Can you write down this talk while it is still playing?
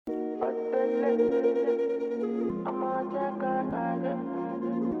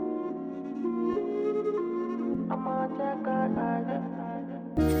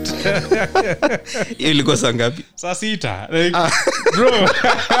Hiyo ilikuwa saa ngapi? Saa 6. Like bro.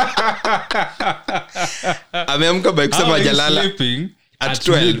 Ameamka by kusema jalala at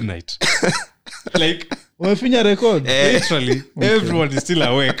 12 midnight. Like umefinya record. Literally everyone is still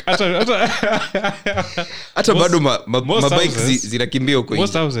awake. Hata bado mabike zinakimbia huko.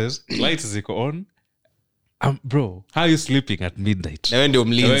 Most houses lights ziko on. Bro, how are you sleeping at midnight? Na wewe ndio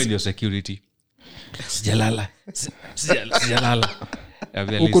mlinzi. Wewe ndio security. Sijalala.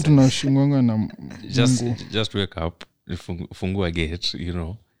 Huko tunashingwanga na just wake up, fungua gate, you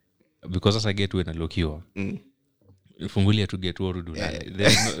know, because as I get when alokiwa. Fungulia tu gate warudu.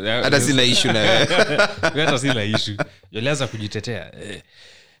 Hata sina issue na wewe. Hata sina issue. Yalianza kujitetea.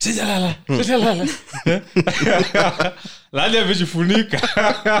 Sijalala. Lali amejifunika.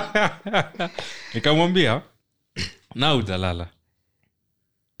 Nikamwambia, "Now utalala."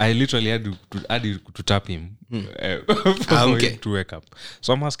 I literally had to tap him for him to wake up.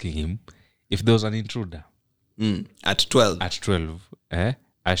 So I'm asking him if there was an intruder at 12. At 12,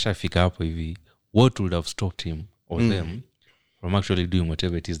 ashafika hapo hivi, what would have stopped him or them from actually doing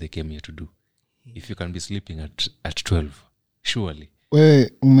whatever it is they came here to do? If you can be sleeping at 12, surely.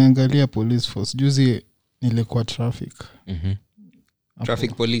 We umeangalia police force. Juzi nilikuwa traffic.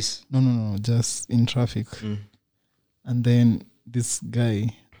 Traffic police? No, just in traffic. And then this guy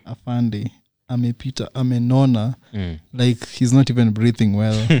afande amepita amenona like he's not even breathing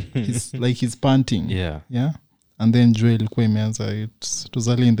well. he's panting. Yeah. And then jua ilikuwa imeanza, it was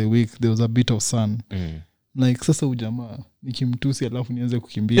early in the week, there was a bit of sun. Like sasa ujamaa nikimtusi alafu nianze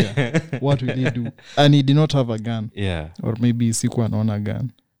kukimbia, what will he do? And he did not have a gun. Or maybe sikuwa anaona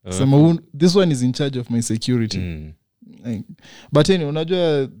gun. This one is in charge of my security. Like, but anyway,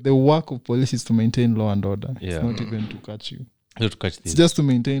 unajua the work of police is to maintain law and order. It's not even to catch you. It's just to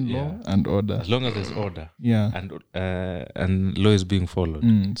maintain law and order. As long as there's order. And law is being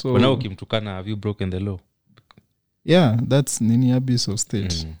followed. So now ukimtukana, have you broken the law? Yeah, that's nini abuse of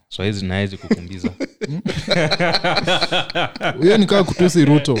state. So hizi naezi kukumbiza. Huyo ni kama kutusi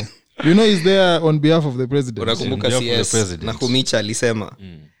Ruto. You know he's there on behalf of the president. Unakumbuka CS na Kumicha alisema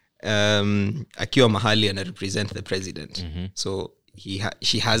akiwa mahali ana represent the president. So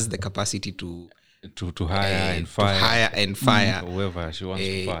she has the capacity to hire and fire. To hire and fire whoever she wants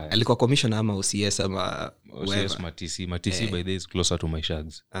to fire. Alikuwa commissioner ama OCS ama OCS Matisi by this closer to my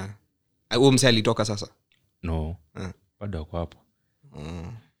shags. Huyo mse alitoka sasa? No. Bado kwa hapo.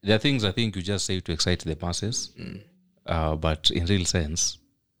 There are things I think you just say to excite the masses. But in real sense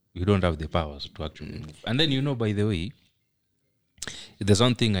you don't have the powers to actually move. And then, you know, by the way, there's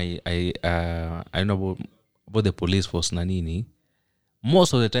one thing I know about the police force na nini.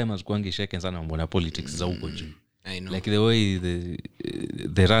 Most of the time azikuangi shaken sana mbona politics za huko juu. I know. Like the way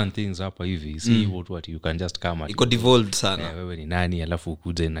they run things hapa hivi. See what you can just come at. Iko devolved sana. Wewe ni nani alafu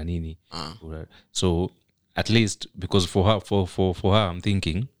ukuje na nini. So at least because for her I'm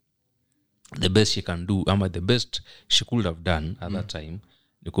thinking the best she can do, the best she could have done at that time,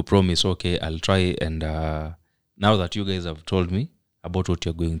 you could promise, okay, I'll try and now that you guys have told me about what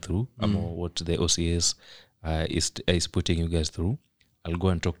you're going through, what the OCS is putting you guys through, I'll go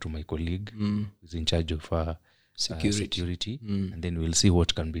and talk to my colleague who's in charge of security and then we'll see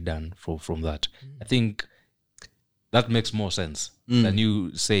what can be done from that. I think that makes more sense than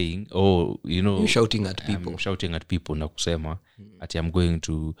you saying, oh, you know, you're shouting at people. I'm shouting at people na kusema ati I'm going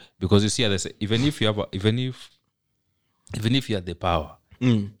to, because you see even if you have the power,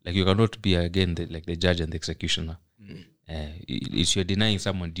 like you cannot be again like the judge and the executioner. If you're denying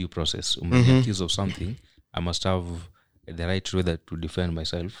someone due process, accused of something, I must have the right whether to defend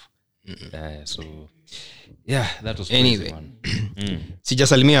myself. So yeah, that was anyway one.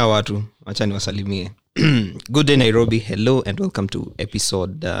 Sijasalimia watu, acha niwasalimie. Good day Nairobi, hello and welcome to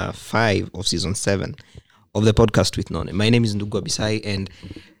episode 5 of season 7 of the podcast with None. My name is Ndugu Abisai and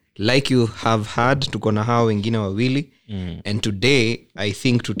like you have heard, tuko na hao wengine wawili and today I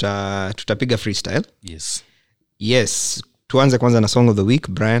think tutapiga freestyle. Yes, tuanze kwanza na song of the week.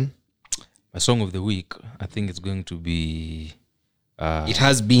 Brian, my song of the week, I think it's going to be it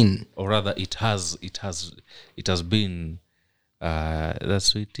has been, or rather it has been that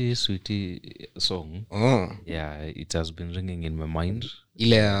sweetie song. Yeah, it has been ringing in my mind.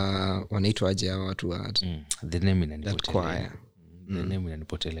 Ile wanaitwa aje hao watu wa the name inanipotelea. The name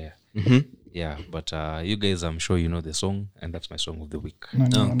inanipotelea. Yeah, but you guys, I'm sure you know the song, and that's my song of the week.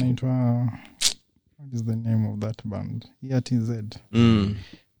 Wanaitwa, what is the name of that band? ERTZ.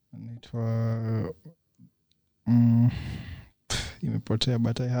 Wanaitwa imepotea,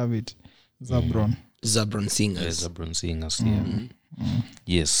 but I have it. Zabron Singers. Zabron Singers, yeah.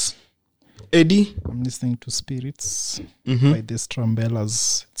 Yes. Eddie, I'm listening to Spirits by the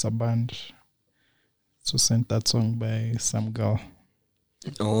Strambellas. It's a band. So sent that song by some girl.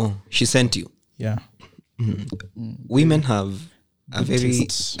 Oh, she sent you. Yeah. Women have a very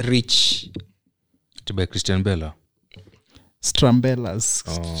taste. rich. By Christian Bella. Strambellas.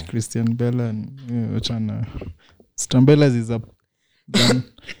 Christian Bella and Strambellas is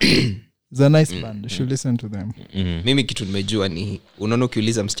a nice band. You should listen to them. Mimi kitu nimejua ni unaona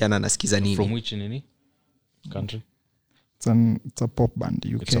ukiuliza msichana anasikiza nini. From which nini? Country? It's a pop band,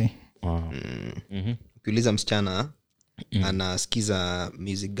 UK. Ukiuliza msichana anasikiza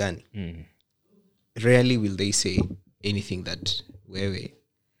music gani. Rarely will they say anything that wewe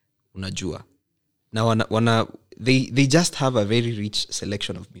unajua. Na they just have a very rich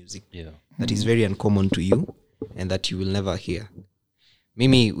selection of music that is very uncommon to you and that you will never hear.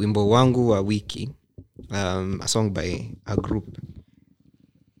 Mimi wimbo wangu wa wiki, a song by a group,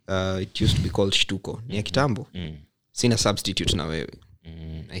 it used to be called Shtuko. Ni ya kitambo. Sina substitute na wewe.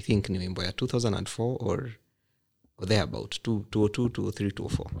 I think ni wimbo ya 2004 or thereabout, 202, 203,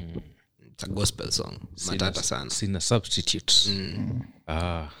 204. It's a gospel song. Matata sana. Sina substitutes.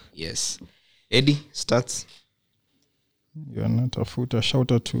 Yes. Eddie, starts. You're not a foot. A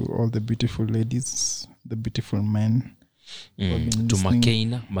shout out to all the beautiful ladies, the beautiful men. To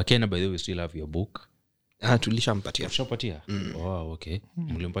Makena, by the way, we still have your book. Tulishampatia. Ushapatia? Oh, okay.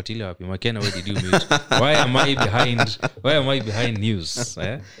 Mlimpatilia wapi? Makena, where did you meet? Why am I behind news?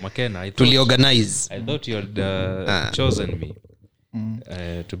 Makena, I thought you had chosen me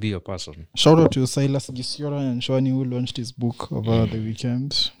to be your person. Shout out to Silas Gisiora and Shwani who launched his book over the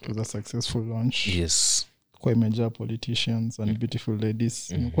weekend. It was a successful launch. Yes. Kwa imejaa politicians and beautiful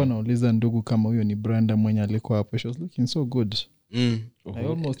ladies. Nilikuwa nauliza ndugu kama huyo ni Brenda mwenye alikuwa hapo. She was looking so good. I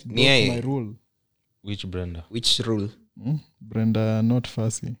almost broke my rule. Which Brenda? Which rule? Brenda not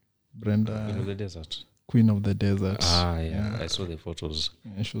fussy. Brenda Queen of the Desert. Queen of the Desert. Yeah. I saw the photos.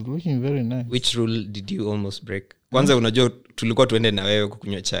 Yeah, she was looking very nice. Which rule did you almost break? Kwanza unajua tulikuwa tuende na wewe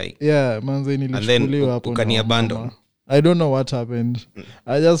kukunywa chai. Yeah, manze nilichukuliwa hapo. Ukani abandon. I don't know what happened.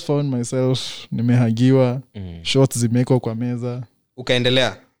 I just found myself nimehagiwa, shots zimeko kwa meza.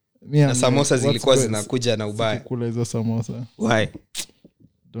 Ukaendelea? Na samosa zilikuwa zinakuja na ubaya. Kula hizo samosa. Why?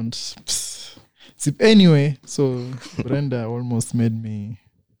 Don't sip anyway. So Brenda almost made me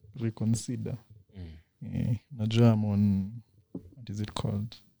reconsider. Najua I'm on, what is it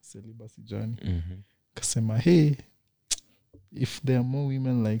called? Celibacy journey. Kasema, hey, if there are more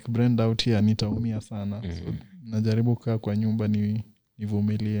women like Brenda out here, nitaumia sana. So najaribu kaa kwa nyumba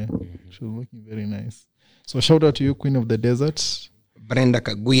nivumilie. She was looking very nice. So shout out to you, Queen of the Desert. Brenda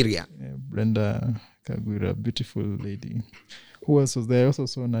Kagwiria. Brenda Kagwiria, beautiful lady. Who else was there? I also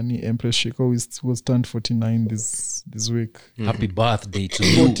saw Nani Empress Shiko was turned 49 this week. Happy birthday to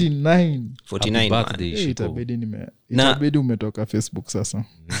you. 49. 49 birthday, Shiko. Itabidi umetoka Facebook sasa.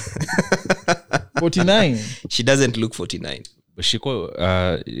 49. She doesn't look 49. But Shiko,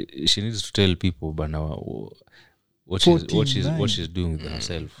 she needs to tell people but now what she's doing with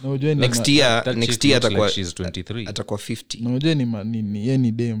herself. No, next year atakuwa like she's 23. Atakuwa 50. No, ni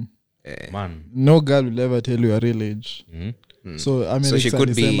yeni dem. Man. No girl will ever tell you your real age. So I mean, so she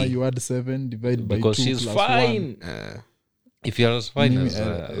could be, you add 7 divided by 2 because she's plus fine. 1. If you're as fine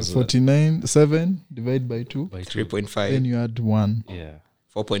as 49, 7 divided by 2, by 3.5. then you add 1. Yeah.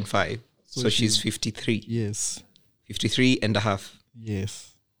 4.5. So she's 53. Yes. 53 and a half.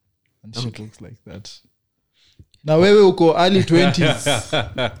 Yes. And she looks like that. Na wewe uko early 20s.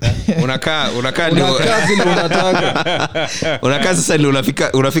 unakaa vile unataka. Unakaa sasa ndio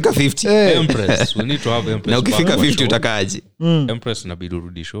unafika 50. Empress, we need to have Empress. Na ukifika 50 utakaaje? Empress inabidi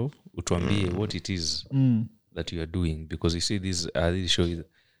urudi show utuambie what it is that you are doing, because you see this show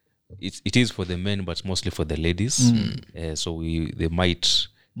it is for the men but mostly for the ladies. So they might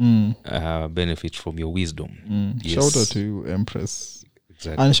benefit from your wisdom. Yes. Shout out to you, Empress.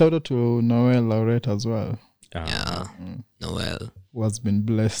 Exactly. And shout out to Noel Laurette as well. Noel who has been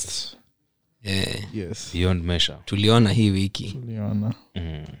blessed. Yes, beyond measure. Tuliona hii wiki.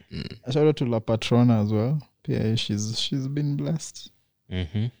 Shout out to La Patrona as well. Pia she's been blessed.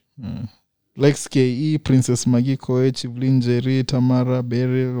 Lex KE, Princess Maggie Koech, Evelyn Jerry, Tamara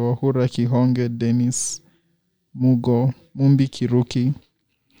Beryl, Wahura Kihonge, Dennis Mugo, Mumbi Kiruki,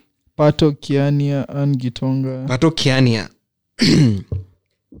 Pato Kiania, Ann Gitonga. Pato Kiania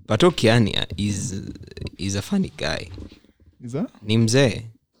is a funny guy. Is that? Ni mzee.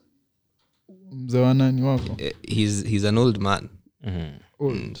 Mzee wa nani wako? He's an old man.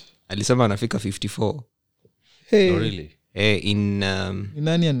 Old. Alisema anafika 54. Hey. Oh, really? in Ni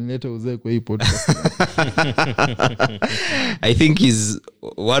nani anileta uzee kwa hii podcast? I think he's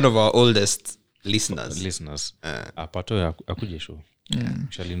one of our oldest listeners. Apato akuje show.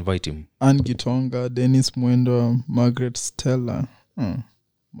 Shall invite him. Angitonga, Dennis Mwendo, Margaret Stella.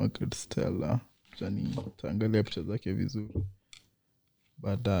 Margaret Stella. Jani taangalia picha zake vizuri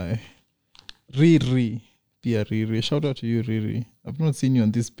baadaye. Riri, pia Riri. Shout out to you, Riri. I've not seen you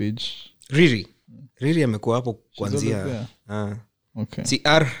on this page. Riri amekuwa hapo kuanzia. Okay.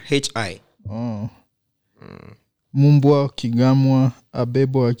 CRHI. Mumbwa Kigamwa,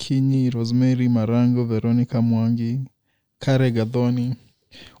 Abebo Akinyi, Rosemary Marango, Veronica Mwangi, Kare Gadhoni.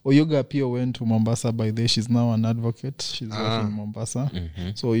 Oyuga pia went to Mombasa by the way. She's now an advocate. She's working in Mombasa.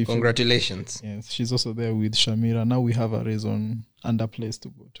 So if congratulations. Yes, she's also there with Shamira. Now we have a reason and a place to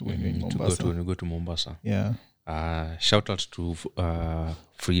go to when we're in Mombasa. When we go to Mombasa. Yeah. Shout out to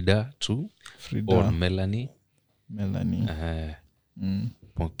Frida too. Or Melanie.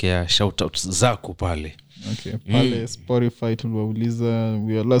 Pokea shout outs zako pale. Okay. Pale Spotify tuliwauliza.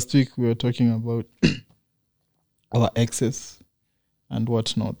 Last week we were talking about our exes and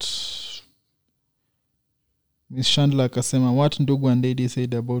what not. Miss Chandler akasema, what Ndugu and Daddy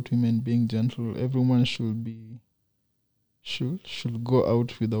said about women being gentle. Everyone should go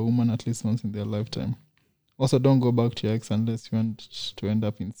out with a woman at least once in their lifetime. Also, don't go back to your ex unless you want to end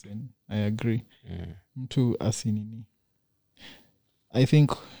up insane. I agree. Mtu asinini. I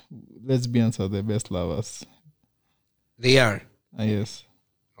think lesbians are the best lovers. They are. Yes.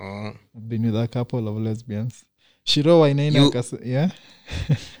 I've been with a couple of lesbians. Shiro Wainaina yeah?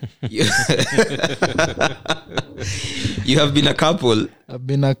 You have been a couple? I've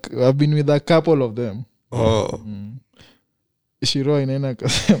been with a couple of them. Shiro Wainaina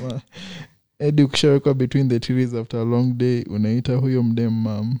kasema, Eddie ukishawekwa between the titties after a long day, unaita huyo mdem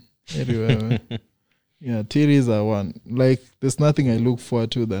mom. Anyway. Yeah, titties are one. Like, there's nothing I look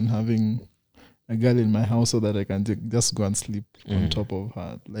forward to than having a girl in my house so that I can just go and sleep on top of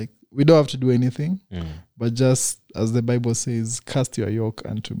her. Like, we don't have to do anything, but just, as the Bible says, cast your yoke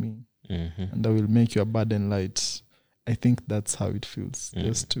unto me, and I will make your burden light. I think that's how it feels,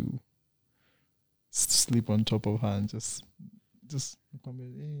 just to sleep on top of her and just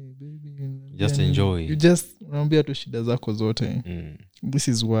hey, baby. Just enjoy. You just, unaambia tu shida zako zote. This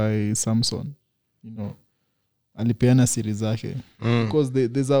is why Samson, alipeana siri zake. Because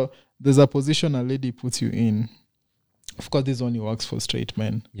there's a position a lady puts you in. Of course, this only works for straight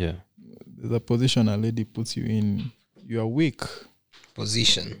men. Yeah. There's a position a lady puts you in. You are weak.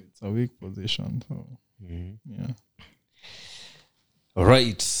 Position. It's a weak position. So, yeah. All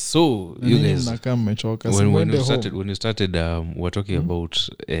right. So, you guys, when you started, we're talking about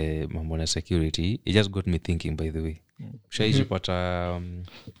mambo na security. It just got me thinking, by the way. Shaishi pata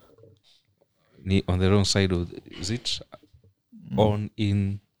on the wrong side of, is it on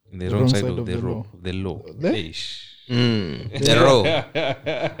in the wrong side of the law? The law. The law.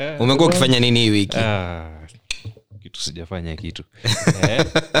 Umekuwa ukifanya nini hii wiki? Kitu sijafanya kitu.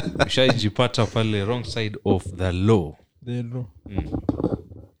 Shaijipata pale wrong side of the law. The law.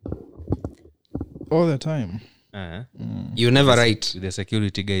 All the time. You never right with the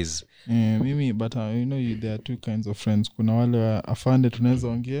security guys. Mimi, but there are two kinds of friends. Kuna wale afande tunaweza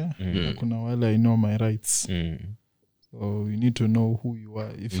ongea, na kuna wale I know my rights. So you need to know who you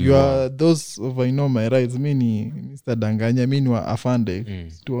are. If you are those of I know my rights, mimi Mr. Danganya, mimi wa afande,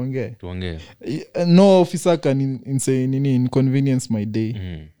 tuongee. No officer can inconvenience my day.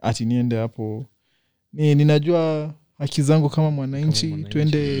 Ati niende hapo. Ninajua haki zangu kama mwananchi,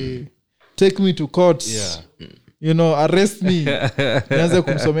 twende take me to court. Arrest me. Nianze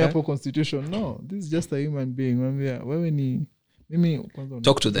kumsomea hapo constitution. No, this is just a human being. Wewe ni mimi kwanza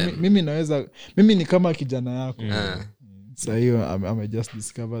talk to them. Mimi ni kama kijana yako. Sasa hiyo I just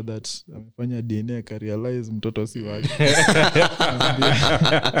discovered that amefanya DNA ka realize mtoto si wake.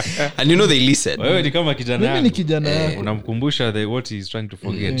 And they listen. Wewe ni kama kijana yako. Mimi ni kijana yako. Unamkumbusha what he is trying to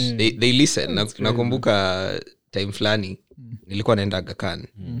forget. They listen. Nakumbuka time fulani nilikuwa naenda Aga Khan.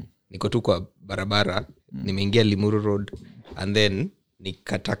 Niko tu kwa barabara, nimeingia Limuru Road, and then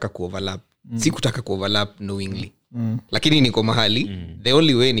nikataka kuoverlap. Sikutaka kuoverlap knowingly. Lakini niko mahali, the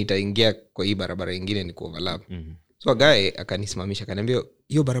only way nitaingia kwa hii barabara nyingine ni kuoverlap. So guy akanisimamisha, akaniambia,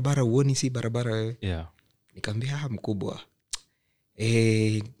 "Hiyo barabara uoni si barabara wewe?" Nikamwambia, "Mkubwa.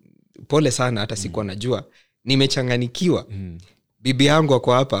 Pole sana, hata sikuwa najua. Nimechanganikiwa. Bibi yangu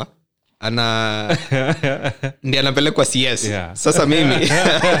ako hapa, ndiye anapelekwa CS. Sasa mimi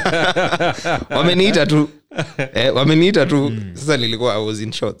wameniita tu. Sasa nilikuwa I was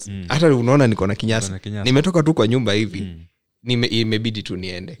in shorts. Hata unaona niko na kinyasa. Nimetoka tu kwa nyumba hivi. Imebidi tu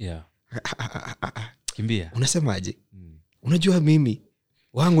niende. Kimbia. Unasemaje? unajua mimi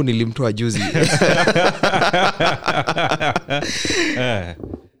wangu nilimtoa juzi.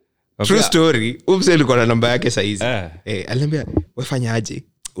 True story. Umse alikuwa na namba yake saizi. Aliniambia wafanya aje?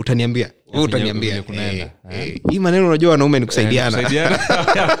 Utaniambia. Hii maneno unajua wanaume ni kusaidiana.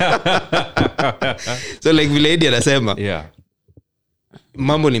 So like vile Eddie anasema.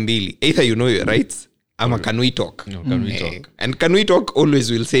 Mambo ni mbili. Either you know your rights ama can we talk? And can we talk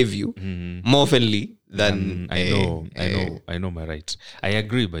always will save you more oftenly than I know my rights. I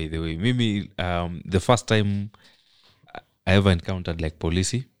agree, by the way. Mimi the first time I ever encountered like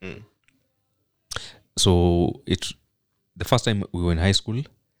Polisi. So the first time we were in high school,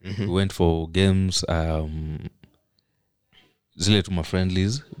 we went for games, zile to my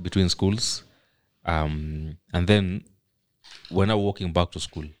friendlies between schools, and then we're now walking back to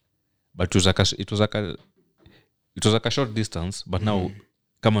school. But it was like a short distance, but now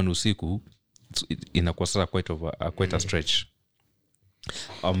kama nusiku inakuwa sasa quite a stretch.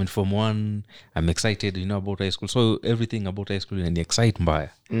 I'm in Form 1, I'm excited, about high school. So everything about high school and excite mbaya.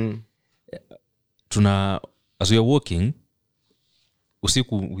 As we are walking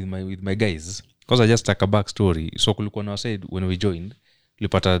usiku with my guys, because I just like a back story. So kulikuwa na said when we joined,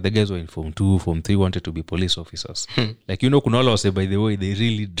 tulipata the guys were in Form 2, Form 3 wanted to be police officers. Like kuna wale wase, by the way, they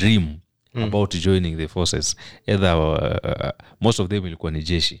really dream about joining the forces. Either most of them ilikuwa ni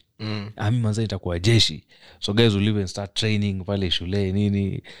jeshi. Mimi manza itakuwa jeshi. So guys will even start training pale shule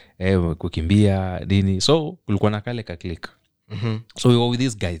nini, kukimbia nini. So kulikuwa na kale ka click. So we were with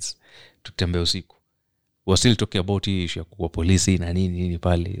these guys tukitembea usiku. We were still talking about hii issue ya kuwa polisi na nini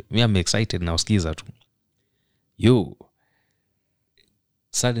pale. Me I'm excited na usikiza tu.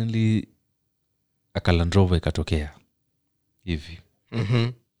 Suddenly a Land Rover ikatokea hivi.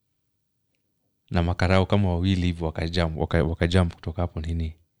 Na makarao kama wawili hivi wakajump kutoka hapo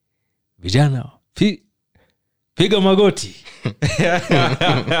nini. Vijana, piga magoti.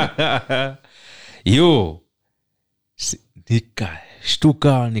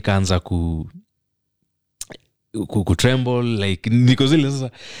 Nikashtuka, nikaanza ku tremble, like niko zile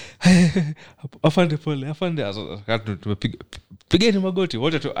sasa. Afande pole, afande. Pigeni magoti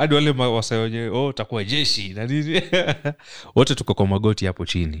wote tu, hadi wale wasao wenyewe takuwa jeshi na nini. Wote tuko kwa magoti hapo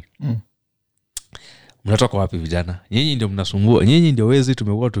chini. Mnatoka wapi vijana? Nyinyi ndio mnasumbua, nyinyi ndio wezi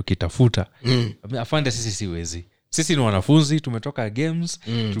tumekuwa tukitafuta. Afande, sisi si wezi. Sisi ni wanafunzi, tumetoka games,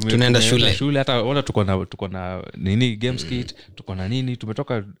 tunaenda shule. Hata wala tuko na nini games kit, tuko na nini,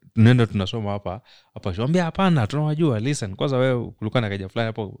 tumetoka tunaenda tunasoma hapa. Shambia hapana, tunawajua. Listen, kwanza wewe kulikuwa na kaja fulani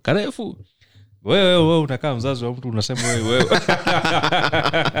hapo karefu. Wewe unakaa mzazi wa mtu unasema wewe.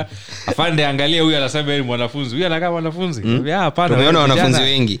 Afande, angalia huyu anasema yeye ni mwanafunzi. Huyu anakaa mwanafunzi. Hapana. Tumeona wanafunzi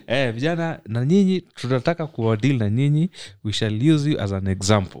wengi. Vijana na nyinyi tunataka kuwadeal na nyinyi. We shall use you as an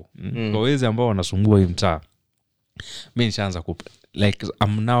example. Kwa wezi ambao wanasumbua hii mtaa. Mimi nishaanza like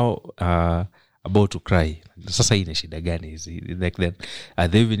I'm now about to cry. Sasa hii ni shida gani hizi? Like then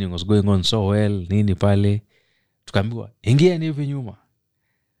the evening was going on so well, nini pale. Tukaambiwa ingia ni hivi nyuma.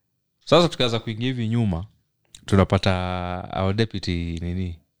 Sasa tukaanza kuingia hivi nyuma, tunapata our deputy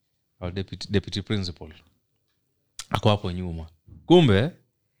principal ako hapo nyuma. Kumbe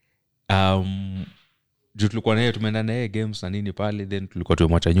juu tulikuwa na yeye, tumeenda na yeye games na nini pale, then tulikuwa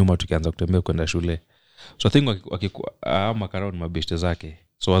tumemwacha nyuma tukianza kutembea kwenda shule. So I think makarao ni mabeshte zake.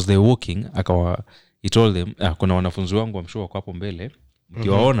 So as they walking, he told them, kuna wanafunzi wangu wamshow wako hapo mbele,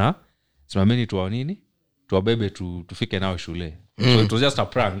 mkiwaona simameni tuwabebe tufike nao shule. So it was just a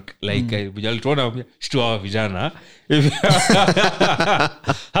prank, like vijana tuona shtua vijana.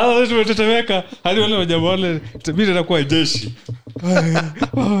 Hawa tumetetemeka hadi wale wajamaa wale mimi nakuwa jeshi.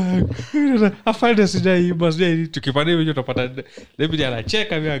 Afande sijai tukipanda hivi tutapata David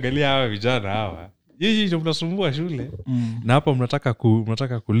anacheka mimi angalia hawa vijana hawa. Yeye ndio mnasumbua shule. Na hapa mnataka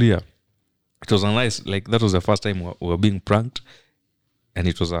kulia. It was a nice, like that was the first time we were being pranked, and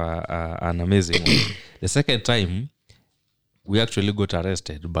it was an amazing one. The second time we actually got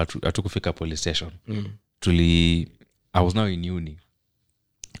arrested, but hatukufika police station. I was now in uni.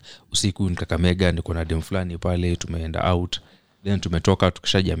 Usiku Kakamega niko na dem fulani pale, tumeenda out, then tumetoka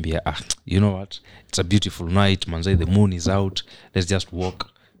tukishajambia you know what, it's a beautiful night manzai, the moon is out, let's just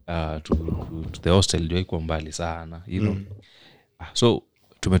walk to the hostel, ndio iko mbali sana, you know. So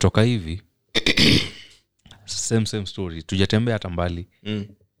tumetoka hivi same story, tujatembea hata mbali.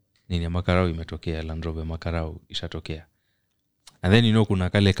 Nini makarao imetokea, Land Rover makarao ishatokea. And then kuna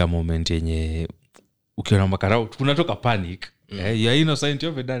kale ka moment yenye ukiona makarao tunatoka panic. You innocent, you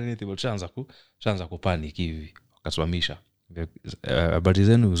haven't done anything, but chanza ku panic hivi. Wakaswamisha. Habari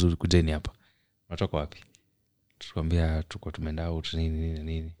zenu uzuri kujeni hapa. Unatoka wapi? Tukwambia tuko tumeenda out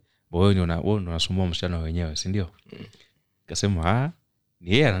nini. Wewe unasumbua msichana wenyewe, si ndio? Kasema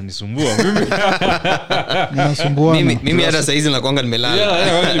ni yeye ananisumbua mimi. Ninasumbua. Mimi hata saa hizi nakuanga nimelala.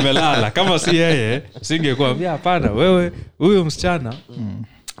 Yeah, nimelala. Kama si yeye, singekuambia hapana wewe huyo msichana.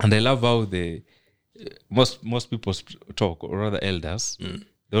 And I love how most people talk, or rather elders,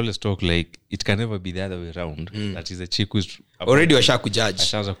 they always talk like it can never be the other way around. That is a chick who's already washakujudge.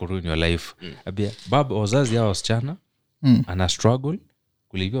 Ashaanza kuruin your life. Abia baba wazazi hao wasichana ana struggle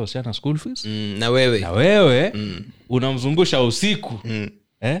kulipia wasichana school fees. Na wewe unamzungusha usiku.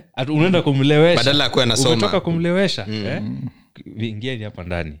 Unaenda kumlewesha badala ya anasoma. Umetoka kumlewesha. Ingieni hapa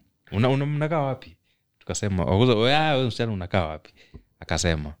ndani. Mnakaa wapi? Tukasema wewe msichana unakaa wapi?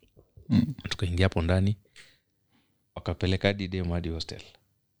 Akasema tukaingia hapo ndani wakapeleka demo hadi hostel.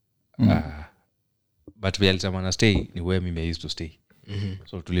 But we alisema na stay ni where mimi used to stay.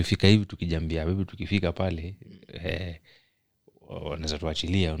 So tulifika hivi tukijambia baby tukifika pale wanaweza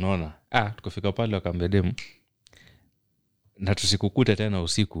tuachilia unaona. Tukafika pale wakaambia demo na tusikukute tena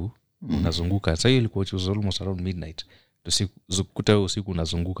usiku unazunguka. Sasa hiyo ilikuwa almost around midnight. Tusikukute usiku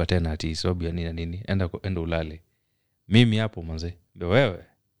unazunguka tena ati sababu ya nini enda ulale. Mimi hapo manze ndio wewe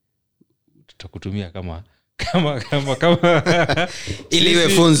tutakutumia kama ili iwe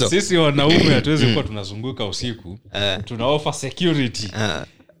funzo. Sisi wanaume hatuwezi kuwa tunazunguka usiku. Tuna offer security.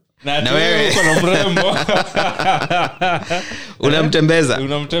 Na wewe uko na mrembo.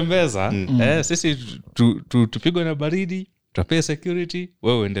 Unamtembeza. Sisi tupigwe na baridi, tutapea security,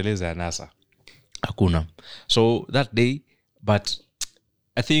 wewe uendeleze anasa. Hakuna. So that day, but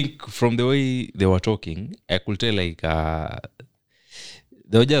I think from the way they were talking, I could tell like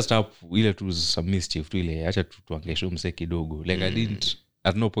they were just up ile to some mischief to ile acha tuangeshe mse kidogo. Like I didn't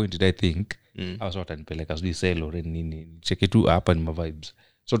at no point did I think I was what anipeleka sudi sell or nini. Cheki tu hapa ni my vibes.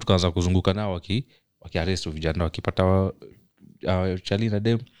 So tukaanza kuzunguka nao waki arrest vijana wakipata chali na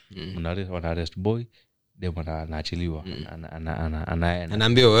dem wana arrest boy dem anaachiliwa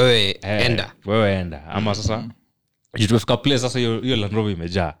anaambia wewe enda ama sasa tumefika place sasa hiyo Land Rover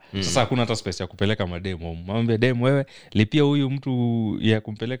imejaa. Sasa hakuna hata space ya kupeleka mademo. Mwambie dem wewe lipia huyu mtu ya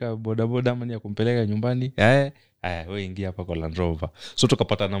kumpeleka bodaboda ama ya kumpeleka nyumbani. Wewe ingia hapa kwa Land Rover. So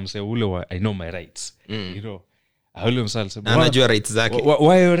tukapata na msee ule wa I know my rights. You know. Ule msee alisema anajua rights zake.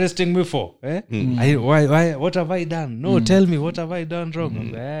 Why are you arresting me for? Why what have I done? No, tell me what have I done wrong?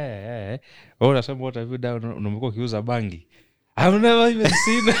 Unasema what have you done? Unamekuwa kiuza bangi. I've never even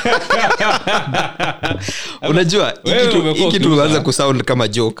seen. Unajua hiki tunaanza kusound kama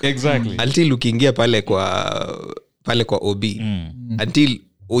joke. Exactly. Until ukiingia pale kwa OB. Until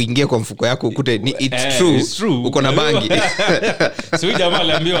uingie kwa mfuko yako ukute ni it's true. Uko na bangi. Sio jamaa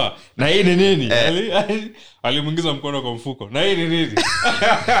aliambiwa na hii ni nini? Alimuingiza mkono kwa mfuko. Na hii ni nini?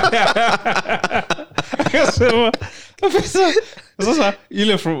 Akasema sasa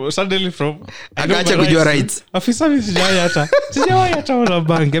ile suddenly from akaacha kujua rights. Afisa mimi sijawahi hata ona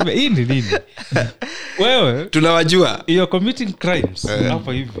bangi. Hii ni nini? Wewe tunawajua you're committing crimes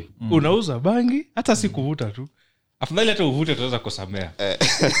hapa hivi. Unauza bangi hata si kuvuta tu. Afadhali hata uvute tutaweza kusamea.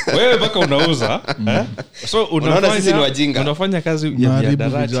 Wewe mpaka unauza. So unaona sisi ni wajinga. Unafanya kazi ya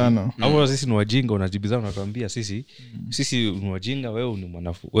darati. Au sisi ni wajinga unajibizana unatuambia sisi ni wajinga wewe ni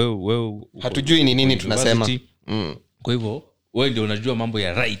mwanafu. Wewe hatujui ni nini tunasema. Kwa hivyo wewe ndio unajua mambo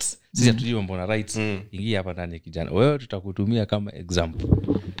ya rights. Sisi hatujui mambo na rights. Ingia hapa ndani kijana. Wewe tutakutumia kama example.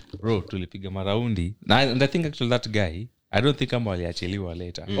 Bro tulipiga maraundi. And I think actually that guy I don't think kama aliachiliwa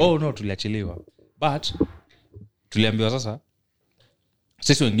later. No tuliachiliwa. But tuliambiwa sasa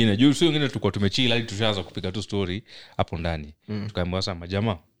sisi wengine tulikuwa tumechill hadi tushaanza kupiga tu story hapo ndani. Tukaambiwa sasa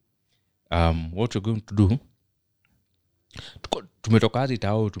majamaa what we're going to do, tumetoka hadi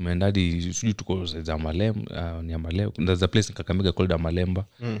tao tumeenda hadi sijui tuko za Malemba ni Malemba. There's a place in Kakamega called Malemba.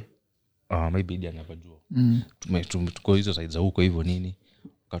 Maybe dia anapajua. Tuko hizo sides za huko hivyo nini.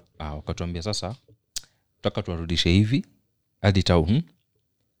 Wakatuambia sasa tutaka tuarudishe hivi hadi town.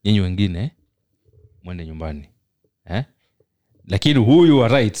 Nyinyi wengine mwende nyumbani. Lakini huyu wa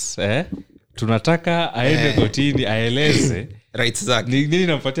rights tunataka aende kotini aeleze rights zake. Nini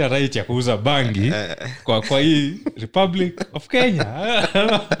nampatia right ya kuuza bangi kwa hii Republic of Kenya.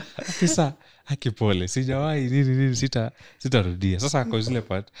 Afisa akipole sijawahi nini sitarudia. Sasa kwa zile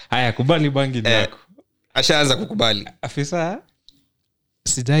part haya kubali bangi yako. Ashaanza kukubali. Afisa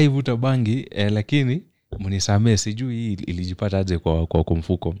sijai vuta bangi lakini mnisamee sijui hii ilijipata aje kwa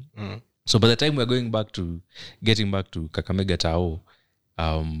mfuko. So by the time we're getting back to Kakamega Tao,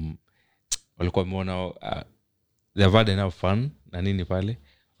 walikuwa wameona they've had enough fun na nini pale,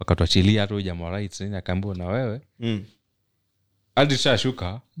 wakatuachilia hata jamaa rights nini akaambiwa na wewe hadi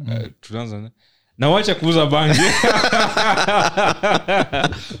shashuka tunaanza na wacha kuuza bangi.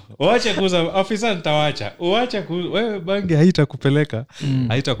 Wacha kuuza, ofisa nitawacha. Wacha wewe bangi haitakupeleka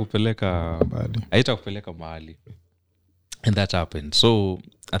mahali. And that happened. So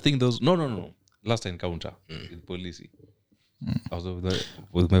I think those no last encounter with Polisi. I was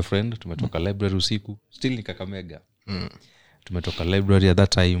with my friend, tumetoka library usiku, still ni Kakamega. Tumetoka library at that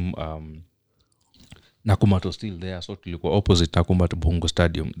time. Nakumatt was still there, so tulikuwa opposite Nakumatt Buhungu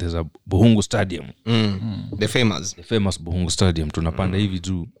Stadium. There's a Buhungu Stadium. The famous Buhungu Stadium. Tunapanda hivi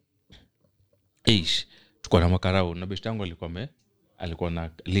juu. Tuko na makarao na best yangu alikuwa na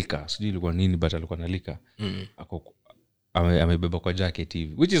lika. Sijui ilikuwa nini but alikuwa na lika. Amebeba kwa jacket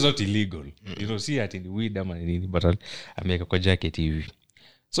hivi, which is not illegal. You know, see at in weed ama nini but ameweka kwa jacket hivi.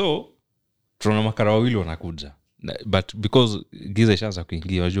 So tuna makarao wawili wanakuja. But because giza ishaanza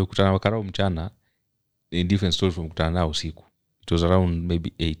kuingia, unajua kutana makarao mchana in different story from kutana nao usiku. It was around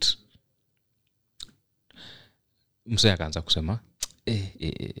maybe 8. Msee akaanza kusema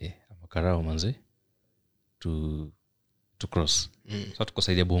makarao manze to cross. So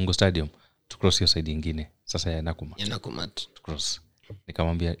tukosaidia Buhungu Stadium to cross hiyo side nyingine. Sasa ya Nakumatt to cross.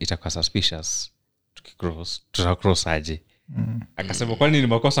 Nikamwambia itakuwa suspicious tukicross, tutacross aje? Akasema kwani ni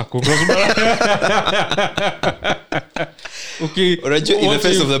makosa kucross bara? Okay, in the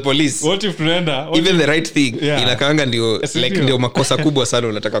face of the police, what if tunaenda even the right thing inakaanga ndio makosa kubwa sana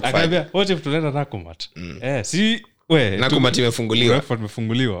unataka kufanya. Akambia what if tunaenda Nakumatt? Si Nakumatt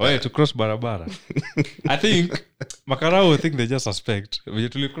imefunguliwa. Wewe to cross barabara. I think makarao think they just suspect we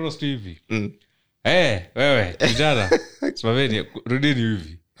to cross TV. Wewe kijana simameni rudini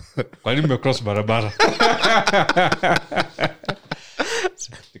hivi. Kwa nini mmecross barabara?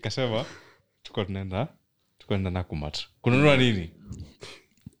 Nikasema tukwenda Nakumatt. Kununua nini?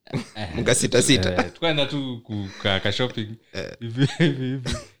 Mkasita. Tukwenda tu ka shopping hivi.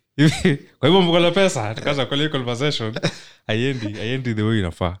 Kwa hivyo mko na pesa, tukaanza kwa conversation. Haiendi the way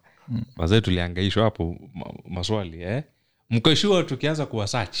inafaa. Wazee tulihangaishwa hapo maswali mko sure tukianza kuwa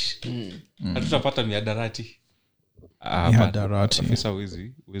search hatutapata miadarati. Afisa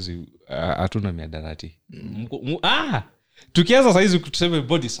wizi hatuna miadarati. Tukianza saizi tuseme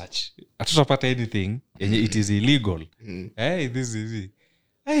body search hatutapata anything yenye it is illegal. This is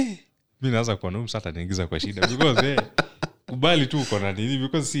mimi naanza kuwa naum sasa niingiza kwa shida because kubali tu uko na nini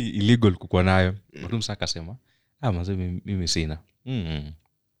because si illegal kukuwa nayo. Mtu msaka akasema mazee mimi sina.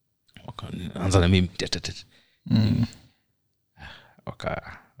 Anza na mimi.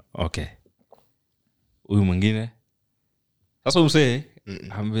 Okay. Huyu mwingine sasa msee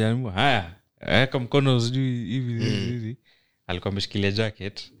ambianua haya kama mkono sijui hivi alikuwa ameshikilia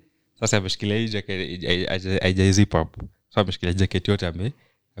jacket. Sasa ameshikilia hii jacket haijazip up. Sasa ameshikilia jacket yote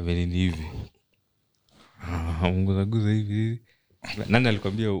nini hivi. Mungu hivi. Nani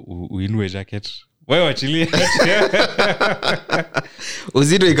alikwambia uinue jacket? Wewe achilie.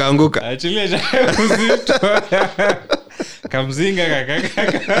 Uzito ikaanguka. Achilie jacket uzito. Kamzinga kaka.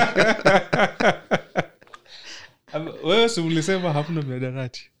 Wewe si ulisema hapana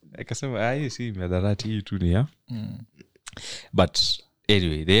miadarati. Akasema hii si miadarati, hii tu ni But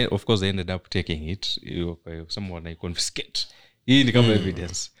anyway, of course they ended up taking it. Someone I confiscate. Hii ni kama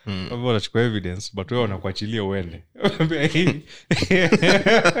evidence. Wao wanachukua evidence but wewe unakuachilia uende.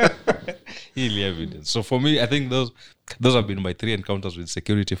 Hii evidence. So for me I think those have been my 3 encounters with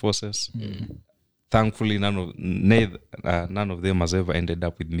security forces. Thankfully none of them has ever ended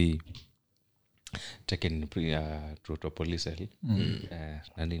up with me taken to police cell.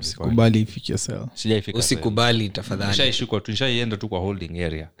 Usikubali ifike cell. Usikubali tafadhali. Nishaienda tu kwa holding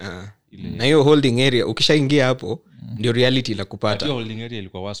area. Na hiyo holding area ukishaingia hapo ndio reality la kupata. Hiyo holding area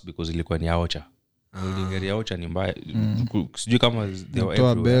ilikuwa worse because ilikuwa ni Aocha. Holding area Aocha ni mbaya. Sijui kama they were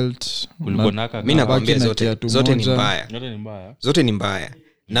everywhere. Belt. Ulikuwa naka mimi nakwambia zote ni mbaya. Zote ni mbaya.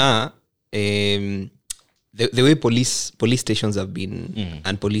 Na the way police stations have been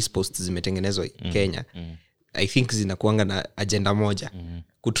and police posts zimetengenezwa Kenya, I think zinakuanga na agenda moja,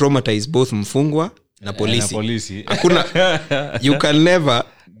 kutraumatize both mfungwa na polisi. Hakuna you can never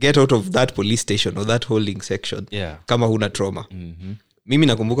get out of that police station or that holding section kama huna trauma. Mimi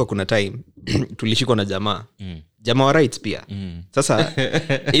nakumbuka kuna time tulishikwa na jamaa wa rights pia. Sasa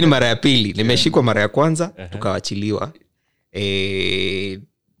hii ni mara ya pili. Nimeshikwa mara ya kwanza tukawachiliwa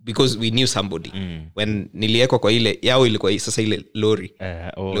because we knew somebody. When niliekwa kwa ile yao ilikuwa sasa ile lori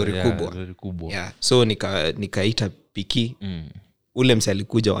kubwa. Yeah. So nikaita piki. Ule mse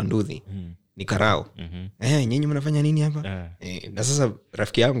alikuja wa Nduthi. Nikarao. Nyinyi mnafanya nini hapa? Na sasa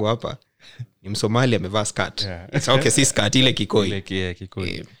rafiki yangu hapa ni Msomali amevaa skirt. It's okay, si skirt ile kikoi.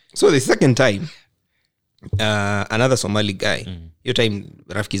 Kikoi. So the second time another Somali guy. Hiyo time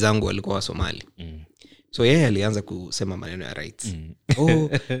rafiki zangu walikuwa wa Somali. So yeye alianza kusema maneno ya rights.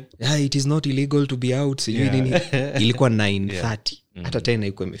 Yeah, it is not illegal to be out. Nini? Ilikuwa 9:30. Hata 10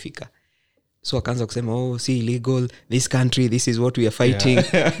 haikuwa imefika. So akaanza kusema si illegal, this country, this is what we are fighting.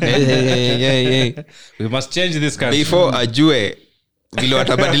 Yeah. We must change this country before ajue vile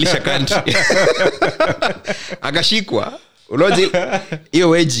watabadilisha country. Akashikwa uloji hiyo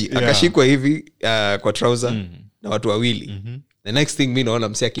weji akashikwa hivi kwa trouser na watu wawili. The next thing mimi naona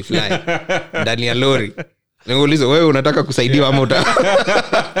msee akifly ndani ya lori. Ninauliza wewe unataka kusaidiwa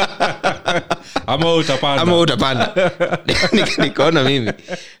ama utapanda. Nikaona mimi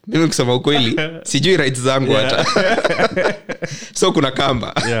kusema ukweli sijui rights zangu hata. So kuna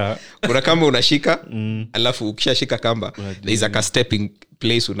kamba. Kuna kamba unashika, alafu ukishashika kamba there is a stepping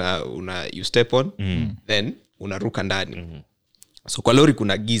place you step on, then unaruka ndani. So kwa lori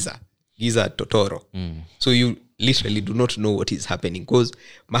kuna giza totoro. So you literally do not know what is happening because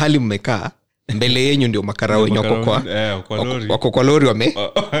mahali mmekaa mbele yenyu ndio makara wenye wako kwa lori wame.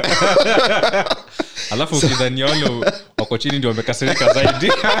 Alafu ukidhani wale wako chini ndio wamekasirika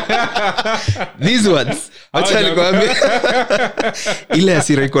zaidi. These words acha nikwambie ile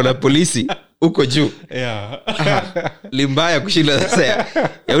hasira iko na polisi uko juu. Limbaya kushinda sasa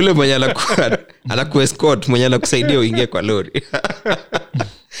ya yule mwenye anakuescort mwenye anakusaidia uingie kwa lori.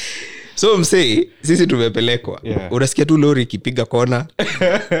 So msee sisi tumepelekwa. Unasikia tu lori ikipiga kona.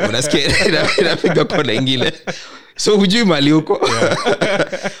 Unasikia inapiga kona ingine. So hujui mali huko.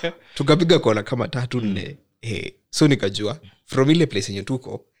 Tukapiga kona kama 3-4. So nikajua from ile place yenye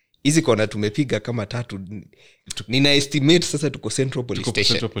tuko hizi kona tumepiga kama 3. Nina estimate sasa tuko Central Police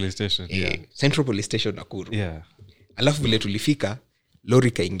Station. Central Police Station Nakuru. Alafu vile tulifika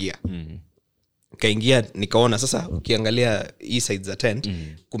lori kaingia. Kaingia nikaona sasa ukiangalia hii side za tent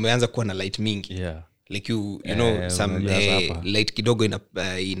kumeanza kuwa na light mingi. Like you know some light kidogo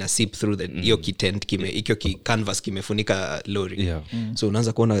ina seep through the hiyo tent hiyo canvas kimefunika lori. So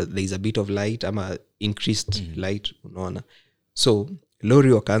unaanza kuona there is a bit of light ama increased light unaona. So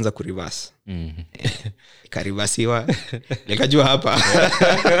lori wakaanza kureverse. Karivasiwa. Nikajua hapa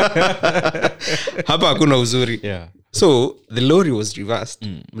hakuna uzuri. So the lorry was reversed.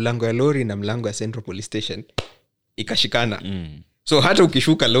 Mlango ya lorry na mlango ya Central Police Station ikashikana. So hata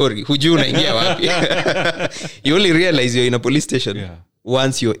ukishuka lorry hujui unaingia wapi. You only realize you're in a police station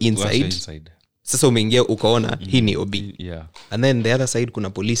once you're inside. Sasa umeingia ukaona hii ni OB. And then the other side kuna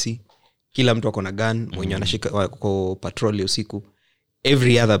polisi. Kila mtu ako na gun, mwenye anashika kwa patrol usiku.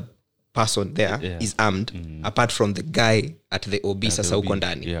 Every other person there is armed apart from the guy at the OB sasa uko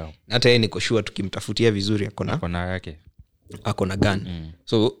ndani. Hata yeye niko sure tukimtafutia vizuri akona gun.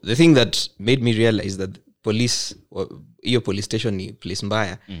 So the thing that made me realize that police hiyo police station ni place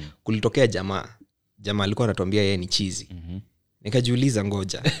mbaya. Kulitokea jamaa alikuwa anatuambia yeye ni chizi. Nikajiuliza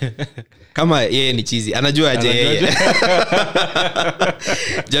ngoja kama yeye ni chizi anajua aje yeye.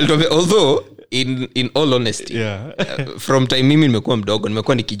 Jalituambia although in all honesty from time mimi nimekuwa mdogo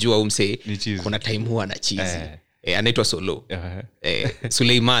nimekuwa nikijua msee kuna time huwa na chizi. Anaitwa Solo.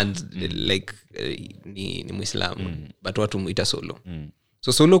 Suleiman like ni Muislamu but watu muita Solo.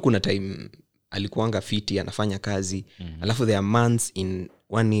 So Solo kuna time alikuanga fiti anafanya kazi. Alafu there are months in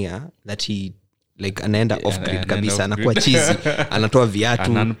 1 year that he like anaenda off grid kabisa anakuwa chizi anatoa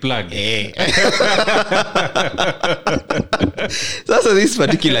viatu unplug. Sasa this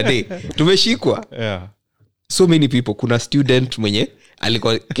particular day tumeshikwa. So many people kuna student mwenye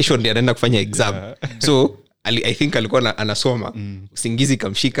alikuwa kesho ndiye anaenda kufanya exam. So I think alikuwa anasoma usingizi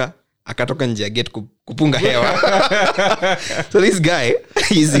kamshika akatoka nje ya gate kupunga hewa. So this guy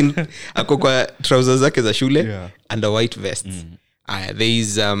is in ako kwa trousers zake za shule and a white vest. There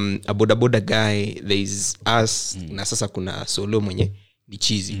is a bodaboda guy, there is us na sasa kuna Solo mwenye ni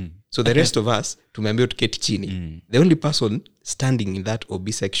chizi. So the rest of us tumeambiwa tuketi chini. The only person standing in that OB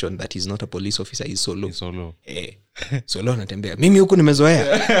section that is not a police officer is Solo. Solo anatembea. Mimi huku nimezoea.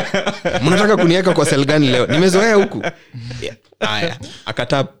 Mnataka kuniweka kwa cell gani leo? Nimezoea huku. Haya,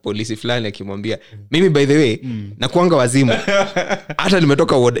 akataa polisi fulani akimwambia, "Mimi by the way, nakuanga wazimu. Hata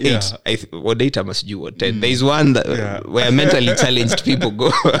nimetoka ward 8. Ward 8 must do ward 10. There is one that, where mentally challenged people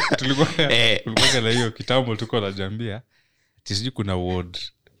go." Tulikuwa na hiyo kitambo tuko na jambia. Sijui kuna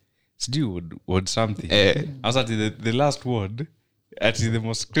ward something. Asa the last ward at the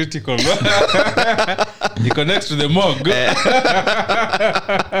most critical one. It connects to the morgue.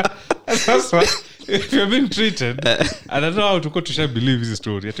 That's why if you're being treated, and I don't know how to should believe this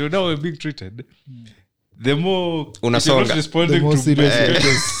story. If you're now being treated, the more unasonga, you're not responding the more to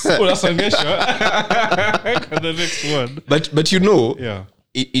serious unasongesha the next one. But you know,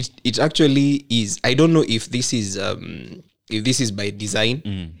 it actually is. I don't know if this is by design.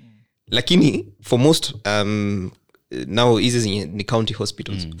 Lakini for most now hizi ni county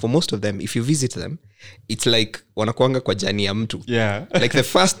hospitals, for most of them, if you visit them, it's like wanakuanga kwa jani ya mtu. Like the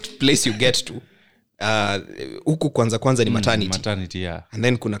first place you get to huku kwanza ni maternity, and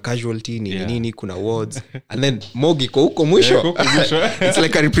then kuna casualty nini kuna wards, and then morgue iko huko mwisho. It's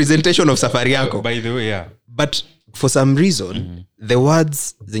like a representation of safari yako, by the way. But for some reason the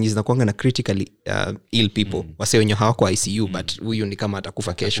wards zenye zinakuanga na critically ill people, wase wenye hawako ICU, but huyu ni kama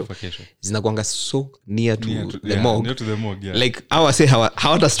atakufa kesho, zinakuanga so near to the morgue, like our say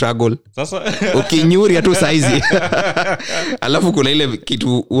hawata struggle sasa ukinyuri tu saizi. Alafu kuna ile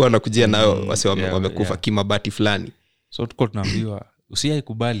kitu huwa nakujia nayo wase wamekufa kimabati fulani. So tuko tunaambiwa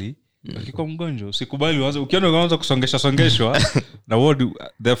usiaikubali ukiko mgonjwa, usikubali uanze ukiona unaanza kusongeshwa na ward,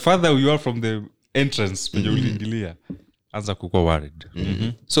 the farther you are from the entrance penye uliingilia, anza kuwa worried.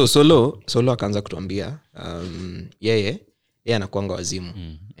 So solo akaanza kutuambia yeye anakuanga wazimu.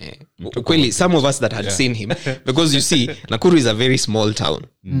 Kweli some of us that had seen him, because you see Nakuru is a very small town.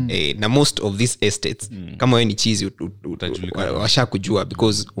 Na most of these estates kama wewe ni chizi washa kujua,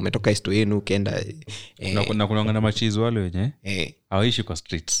 because umetoka esto yenu ukaenda na kuna machizi wale wenye hawaishi kwa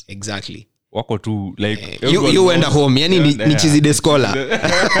streets. Exactly. Wako tu like you went home, yani ni chizi de scholar.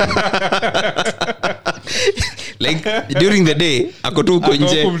 Like during the day ako tu uko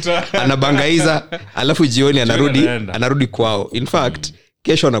nje anabangaiza, alafu jioni anarudi kwao. In fact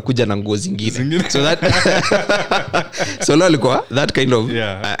kesho anakuja na nguo zingine. So that so alikuwa that kind of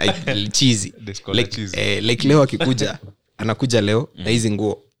cheesy, like leo akikuja anakuja leo na hizi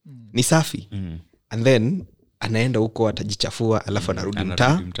nguo ni safi, and then anaenda huko atajichafua, alafu anarudi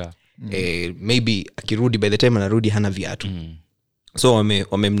mtaa. Maybe akirudi, by the time anarudi hana viatu. So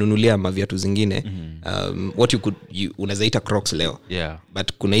wamemnunulia maviatu zingine, what unazaita Crocs leo,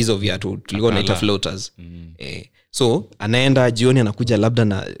 but kuna hizo viatu tulikuwa naita floaters. So anaenda jioni anakuja labda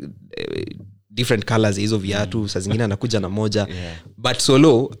na different colors hizo viatu, saa zingine anakuja na moja. But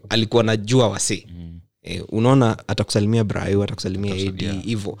solo alikuwa anajua wase. Unaona atakusalimia Brian, atakusalimia Eddie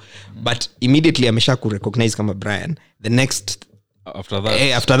hivyo, but immediately amesha kurecognize kama Brian. The next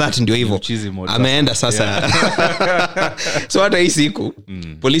after that ndio hivyo ameenda sasa. So hata hii siku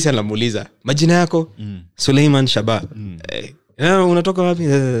polisi anamuuliza majina yako, Suleiman Shaba. Unatoka wapi?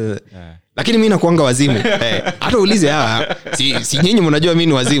 Lakini mimi nakuanga wazimu. Hata uulize si nyinyi mnajua mimi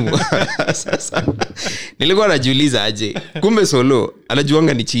ni wazimu. Sasa nilikuwa najiuliza aje, kumbe solo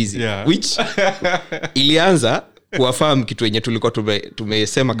anajuanga ni chizi, which ilianza kuwafahamu kitu yenye tulikuwa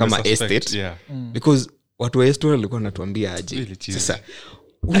tumesema kama estate, because watu wa estate walikuwa wanatuambia aje sasa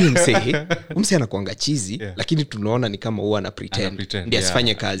huyu msee anakuanga chizi, lakini tunaona ni kama huwa ana pretend ndiye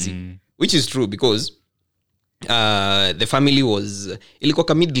asifanye kazi, which is true because the family ilikuwa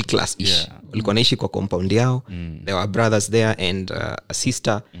ka middle class ish. Walikuwa naishi kwa compound yao. There were brothers there and a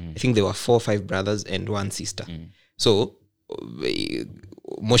sister. I think there were 4 or 5 brothers and 1 sister. So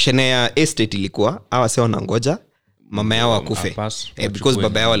Moshenea estate ilikuwa hawa sasa wanangoja mama yao akufe, because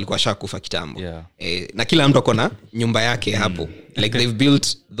baba yao alikuwa shakufa kitambo. Na kila mtu akona nyumba yake hapo. Like they've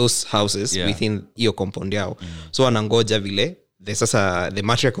built those houses within hiyo compound yao. So wanangoja vile the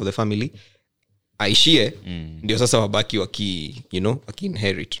matriarch of the family aishie, ndio sasa wabaki waki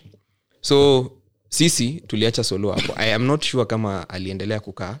inherit. So sisi tuliacha solo hapo. I am not sure kama aliendelea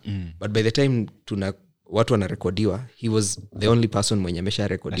kukaa, but by the time watu wanarekodiwa, he was the only person mwenye amesha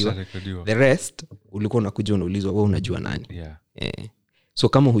rekodiwa. The rest ulikuwa unakuja unaulizwa wewe unajua nani. So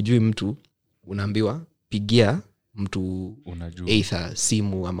kama hujui mtu unaambiwa pigia mtu unajua, either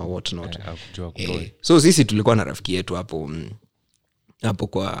simu ama what not. So sisi tulikuwa na rafiki yetu hapo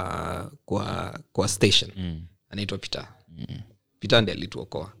kwa station anaitwa Peter. Peter ndiye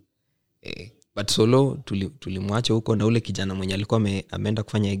alituokoa. But solo tulimwacha huko na ule kijana mwenye alikuwa ameenda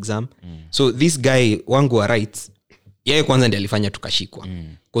kufanya exam. So this guy wangu wa rights, yeye kwanza ndiye alifanya tukashikwa,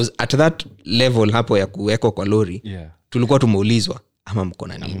 because at that level hapo ya kuwekwa kwa lori tulikuwa tumeulizwa ama mko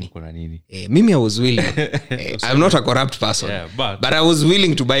na nini. Mimi I was willing. I'm not a corrupt person, but I was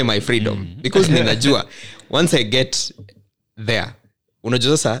willing to buy my freedom because ninajua once I get there,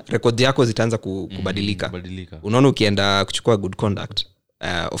 unajua sasa record yako zitaanza kubadilika. Unaona ukienda kuchukua good conduct,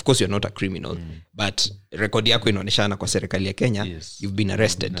 of course you're not a criminal, but record yako inaoneshana kwa serikali ya Kenya, you've been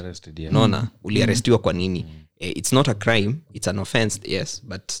arrested. Unaona uliarestiwa kwa nini? It's not a crime, it's an offense, yes,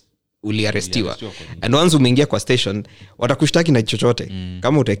 but uliarestiwa. And once umeingia kwa station watakushtaki na chochote.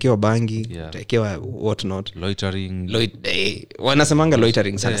 Kama utaekewa bangi, utaekewa what not, loitering, wanasemanga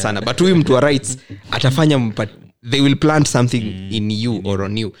loitering sana. But huyu mtu wa rights atafanya they will plant something in you or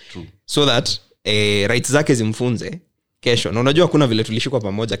on you. True. So that rights zake zimfunze, kesho na unajua kuna vile tulishikwa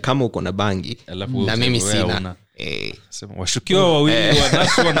pamoja kama uko na bangi na mimi sina sema washukiwa wawili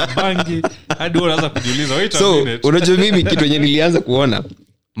wanaswa na bangi hadi unaanza kujiuliza wait a minute. Unajua mimi kitu yenye nilianza kuona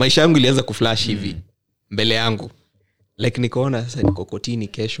maisha yangu ilianza kuflash hivi mbele yangu like nikaona sasa niko kotini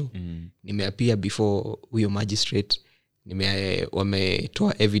kesho nimeapia before huyo magistrate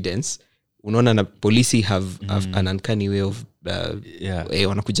wametoa evidence unaona na polisi have an uncanny way of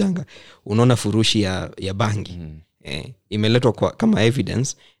wanakujanga unaona furushi ya bangi imeletwa kwa kama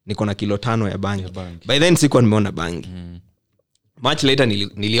evidence niko na kilo 5 ya bangi. By then sikuwa nimeona bangi much later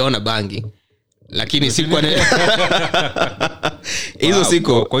niliona bangi lakini sikuwa hizo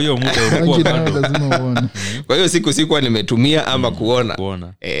siku kwa hiyo muda ulikuwa bado lazima uone. Kwa hiyo siku sikuwa nimetumia ama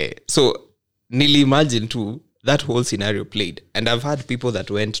kuona. So nili imagine too that whole scenario played and I've had people that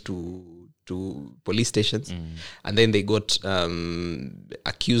went to police stations and then they got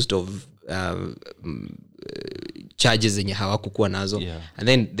accused of charges zenye hawakukuwa nazo and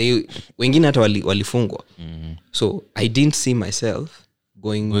then wengine hata walifungwa. So I didn't see myself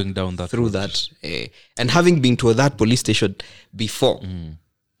going down that through that and having been to that police station before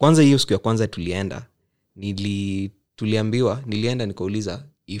kwanza hiyo siku ya kwanza nilienda nikauliza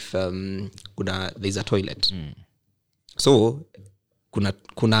if there's a toilet so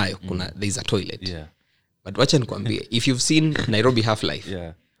there's a toilet but wacha nikwambie if you've seen Nairobi Half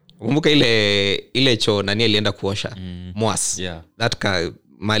Life kumbuka ile choo nani alienda kuosha Mwas that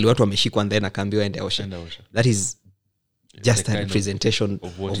mali watu wameshikwa then akaambiwa ende osha that is just a representation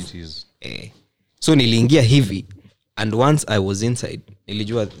of what it is. So niliingia hivi and once I was inside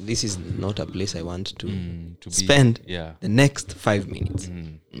nilijua this is not a place I want to spend the next 5 minutes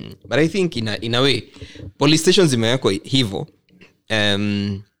but I think in a way police stations zimewekwa hivyo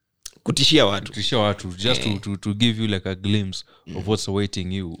kutishia watu just to give you like a glimpse of what's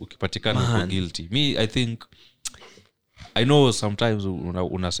awaiting you ukipatikana uko guilty. Me I think I know sometimes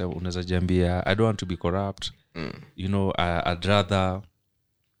unaweza jambia I don't want to be corrupt you know I'd rather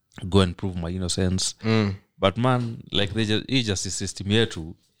go and prove my innocence but man like they just system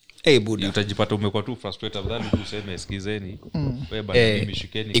yetu buda utajipata umekuwa tu frustrated afadhali tu useme sikizeni wewe bana mimi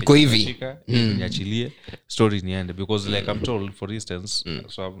shikeni iko hivi niachilie story niende because like I'm told for instance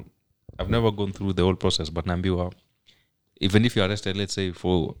so I've never gone through the whole process but naambiwa even if you're arrested let's say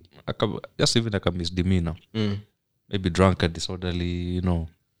for just even like a misdemeanor maybe drunk and disorderly you know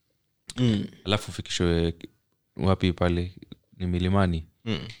alafu fikishwe wapi pale ni Milimani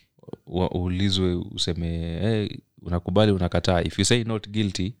uulizwe useme unakubali unakataa if you say not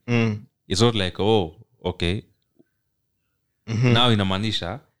guilty it's not like okay now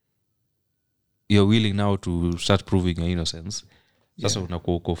inamaanisha you're willing now to start proving your innocence sasa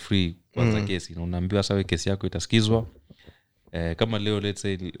unakuwa uko free kwanza kesi na unaambiwa sawa kesi yako itasikizwa kama leo let's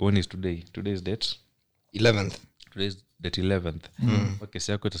say when is today is date 11th today's date 11th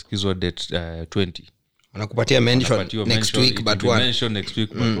kesi yako itasikizwa date 20 wanakupatia mention next week but one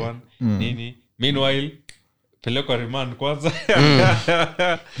nini meanwhile pelekwa remand kwanza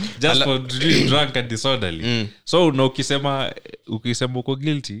just for drunk and disorderly so no ukisema uko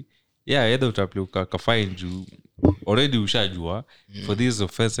guilty either utapliwa ka fine juu already ushajua for these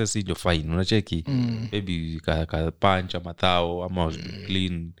offenses in your fine unacheki maybe ka punch ama thao ama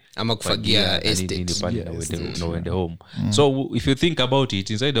clean ama kufagia estate no wende home so if you think about it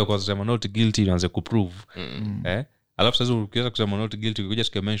inside of kusema not guilty unaanza kuprove alafu sasa ukiweza kusema not guilty ukija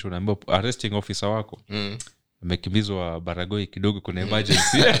to mention ambapo arresting officer wako amekimbizwa Baragoi kidogo kuna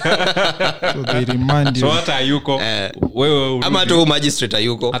emergency so they remind you so hata yuko wewe ama hata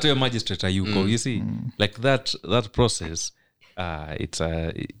magistrate ayuko you see like that process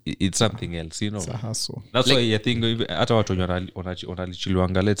it's something else you know it's a hustle. That's like, why I think hata watu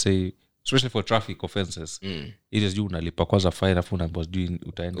wanalichiliwanga let's say especially for traffic offenses it is you unalipa kwanza fine afu unaambiwa doing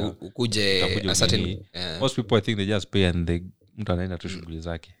utaenda ukuje a certain most people I think they just pay and they mtu anaenda tu shughuli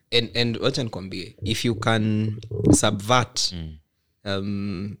zake and wacha nikwambie if you can subvert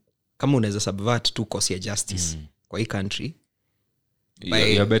kama unaweza subvert tu cause ya justice kwa hii country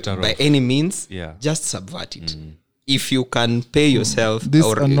by any means just subvert it if you can pay yourself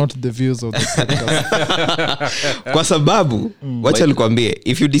these are not the views of the podcast kwa sababu wacha nikwambie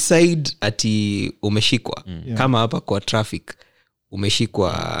if you decide ati umeshikwa kama hapa kwa traffic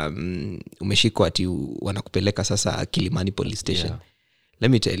umeshikwa ati wanakupeleka sasa Kilimani police station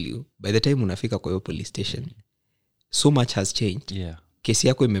let me tell you by the time unafika kwa hiyo police station so much has changed kesi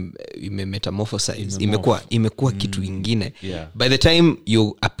yako imemetamorphosize imekuwa kitu ingine by the time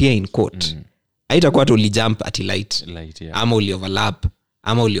you appear in court haitakuwa tu ulijump ati light ama ulioverlap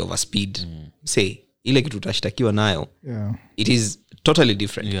ama ulioverspeed say ile kitu utashtakiwa nayo it is totally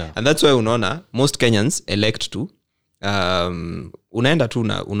different and that's why unaona most Kenyans elect to unaenda tu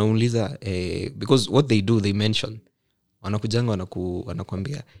unauliza because what they do, they mention wanakujanga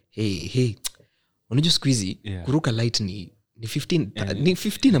wanakuambia hey unajua siku hizi kuruka light ni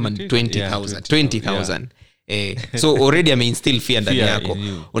 15 ama 20,000 so already instill fear ndani yako.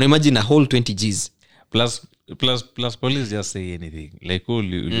 Una imagine a whole 20 Gs plus police just say anything like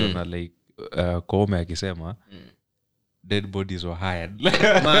uliona like Koome akisema dead bodies were hired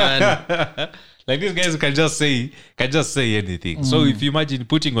man. like these guys can just say anything. So if you imagine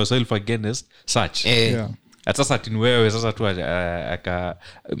putting yourself against such at sasa tin wewe sasa tu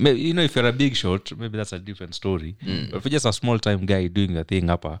you know, if you're a big shot maybe that's a different story, but if you're just a small time guy doing a thing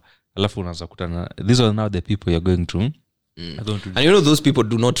hapa alafu unaanza kutana, these are now the people you're going to and you know those people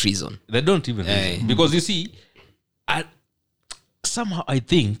do not reason. They don't even reason. Because you see somehow I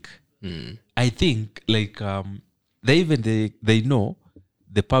think like they know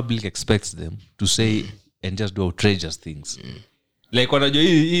the public expects them to say and just do outrageous things. Like wanajua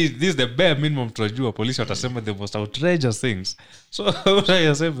this is the bare minimum tunajua polisi watasema the most outrageous things. So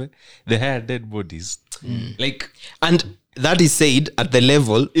wanasema they had dead bodies. Like, and that is said at the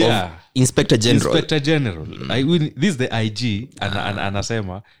level of Inspector General. This is the IG and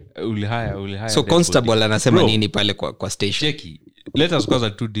anasema ulihaya. So constable anasema nini pale kwa station? Cheki. Let us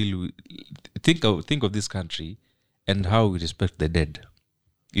cause to deal with think of this country and how we respect the dead.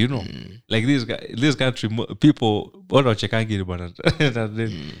 You know, like this country people wana chekangi bwana.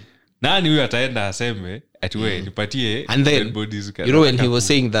 Nani huyu ataenda aseme ati wewe nipatie dead bodies. You know, when he was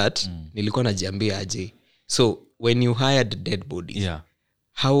saying that nilikuwa najiambia aje. So when you hired dead bodies,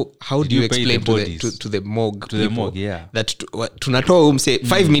 how do you explain to the morgue that tunatoa umse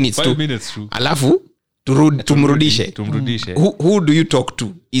 5 minutes tu alafu tumrudishe. Who do you talk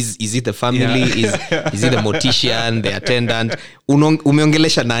to? Is it the family? Is it the mortician, the attendant?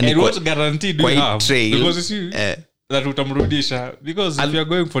 Umeongelesha nani? And what guarantee do you have? Trail? Because you see that utamrudisha, because if you are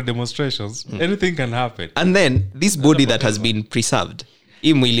going for demonstrations anything can happen. And then this body that has been preserved,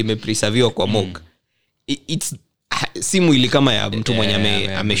 hii mwili imepreserviwa kwa morgue, it's si mwili kama ya mtu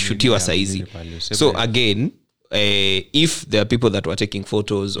mwenye ameshutiwa saizi. So again, if there are people that were taking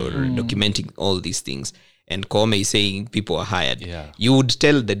photos or documenting all these things and Koome is saying people are hired, you would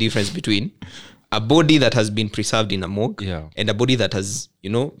tell the difference between a body that has been preserved in a morgue and a body that has, you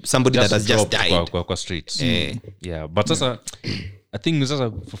know, somebody that has just died kwa streets. But sasa I think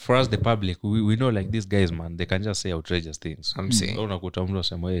for us the public, we know like these guys, man, they can just say outrageous things. I'm saying unakuta mtu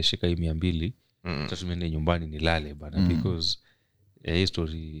asema shika hii 200 tatumiende nyumbani nilale bana, because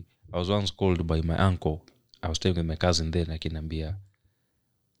history. I was once called by my uncle. I was staying with my cousin then, akiniambia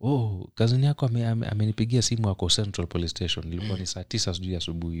cousin yako amenipigia simu ako Central Police Station, ilikuwa ni saa 9 sijui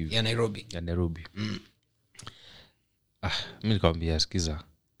asubuhi hivi ya Nairobi. Mimi nikamwambia sikiza,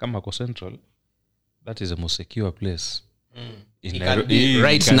 kama ako Central, that is the most secure place in Nairobi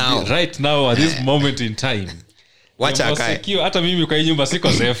right now at this moment in time. Wacha akae. Hata mimi kwa nyumba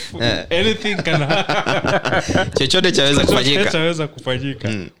siko safe. Anything can happen. Chochote chaweza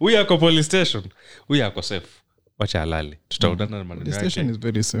kufanyika. Huyu ako police station, huyu ako safe. Wacha alale. Tutaonana na maneno yake. Police station is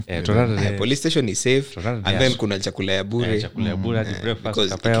very safe. Police station is safe. And then kuna chakula ya bure. Hadi breakfast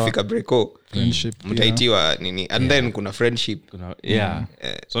kapewa. Ikifika breako, Friendship. mtaitiwa nini. And then kuna friendship.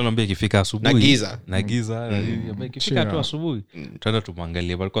 So naambia ikifika asubuhi. Na giza. Ikifika tu asubuhi, tutaenda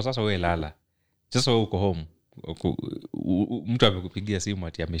tumwangalie. Kwa sasa wewe lala. Sasa wewe uko home. Mtu amekupigia simu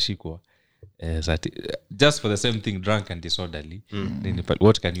ati ameshikwa just for the same thing, drunk and disorderly, then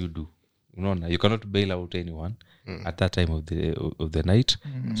what can you do? Unaona, you cannot bail out anyone at that time of the night.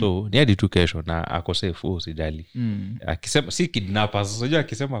 So ni hadi tu kesho na ako safe, usijali. Akisema si kidnappers, unajua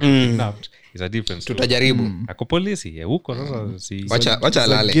akisema kidnapped is a difference. Tutajaribu. Ako polisi huko sasa, si wacha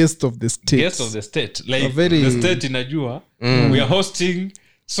lale. Guest of the state. Like the state inajua we are hosting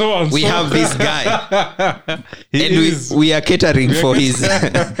we have this guy and we are catering for his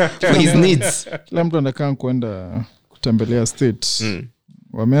needs. Kila mtu anakaa kwenda kutembelea state.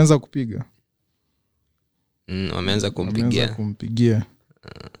 Wameanza kupiga. Wameanza kumpigia.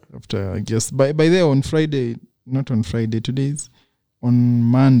 After I guess by there on Friday, not on Friday, today's on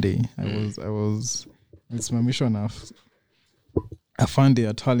Monday, I was nisimamishwa na afande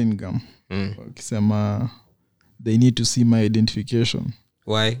at Hurlingham. Wakisema they need to see my identification.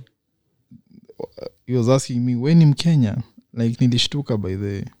 Why? He was asking me, when in Kenya? Like nilishtuka by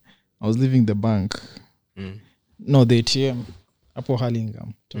I was leaving the bank. No, the ATM. Hapo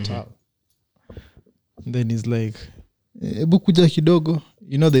Hurlingham, Total. Then he's like, ebu kuja kidogo.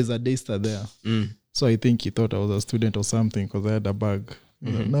 You know there's a Daystar there. So I think he thought I was a student or something because I had a bag.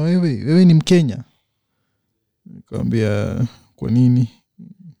 Like, no, wewe ni Mkenya. Nikamwambia kwa nini?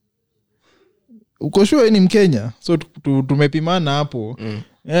 uko sure ni Mkenya? So tumepimana hapo.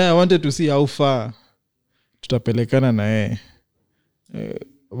 I wanted to see how far tutapelekana na yeye.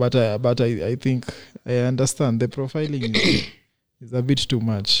 But I think I understand the profiling is a bit too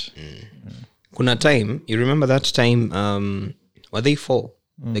much. Kuna time, you remember that time were they 4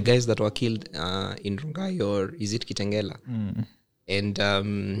 the guys that were killed in Rongai, or is it Kitengela?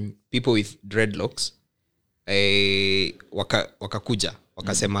 And people with dreadlocks wakakuja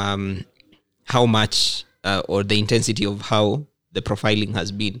wakasema how much or the intensity of how the profiling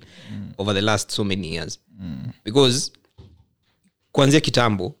has been over the last so many years. Because kuanzia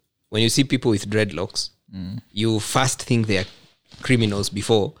kitambo, when you see people with dreadlocks, you first think they are criminals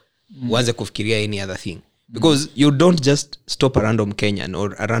before uanze kufikiria any other thing. Because you don't just stop a random Kenyan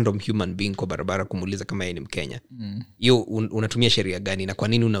or a random human being kwa barabara kumuuliza kama yeye ni Mkenya. You unatumia sheria gani na kwa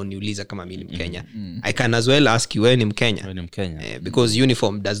nini unaniuliza kama mimi ni Mkenya? I can as well ask you, wewe ni Mkenya? Because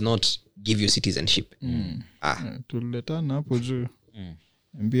uniform does not give you citizenship. Tuletana hapo juu.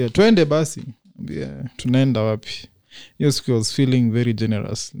 Ambia twende basi. Ambia tunaenda wapi? Hiyo siku I was feeling very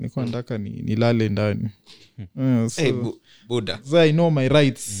generous. Nilikuwa nataka nilale ndani. Hey, Buddha. So I know my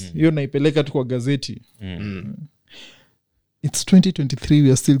rights. Hiyo naipeleka tu kwa gazeti. It's 2023, we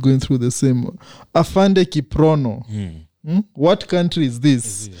are still going through the same. Afande Kiprono. What country is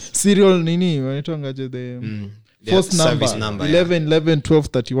this? Serial nini? Wanaitwangaje the first number 11 11 12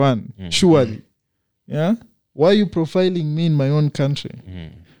 31. Surely. Yeah? Why are you profiling me in my own country?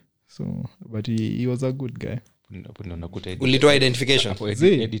 So, but he was a good guy. Ulitoa identification.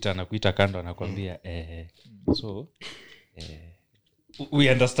 Editor anakuita kando anakuambia so we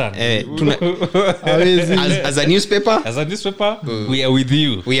understand. As a newspaper, we are with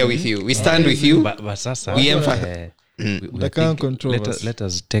you. We stand with you. But sasa we emphasize. Let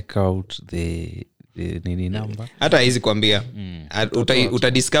us take out the nini number. Hata hizi kuambia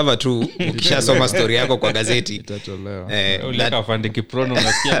utadiscover tu ukishasoma story yako kwa gazeti itatolewa. Uleka afande Kiprono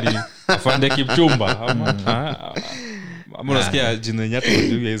unasikia ni afande Kipchumba ama unasikia jina nyatu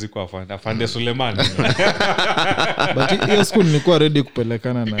ndio hizi kwa afande Suleiman. But hiyo siku nilikuwa ready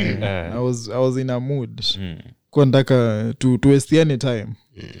kupelekana na I was in a mood. Kwa nataka to waste any time.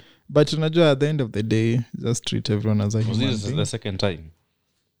 But unajua at the end of the day just treat everyone as a human being. This is the second time.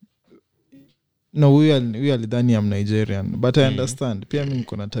 No, we alidhani am Nigerian, but I understand. Pia mimi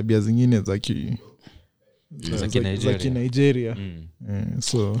niko na tabia zingine za Nigeria.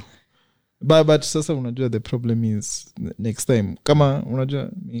 So but sasa unajua the problem is next time kama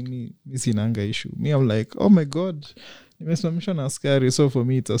unajua mimi sinaanga issue. Me I'm like, oh my god, nimesimamishwa na askari, so for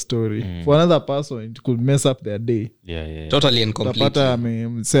me it's a story. For another person it could mess up their day. Yeah. Totally and completely. Tapata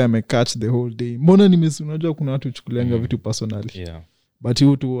ame catch the whole day. Mbona unajua kuna watu chukulianga vitu personally. Yeah. But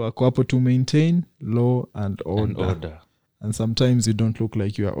you two are hapo to maintain law and order. And sometimes you don't look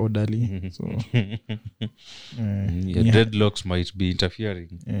like you are orderly. So your dreadlocks might be interfering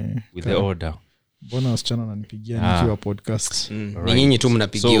with the order. Mbona wasichana wananipigia nikiwa podcast? Ni nyinyi tu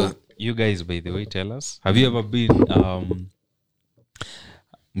mnapigiwa. So you guys, by the way, tell us, have you ever been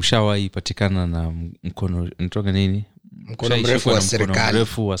mshawahi patikana na mkono nitoka nini? Mkono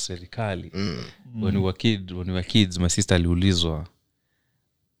mrefu wa serikali. When we were kids, my sister aliulizwa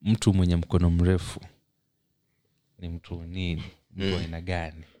mtu mwenye mkono mrefu ni mtu nini? Mtu aina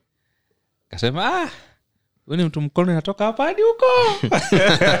gani? Akasema wewe ni mtu mkono inatoka hapa hadi huko.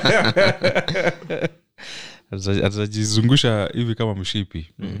 Azajizungusha hivi kama mshipi.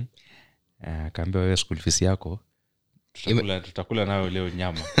 Akaambia wewe school fees yako tutakula nayo leo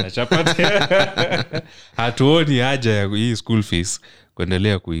nyama na chapati. Hatuoni haja ya hii school fees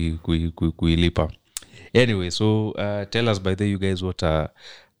kuendelea kuilipa. Anyway, so tell us by the you guys what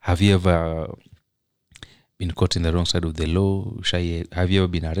have you ever been caught in the wrong side of the law? Have you ever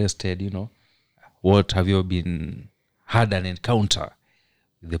been arrested, you know? What have you ever had an encounter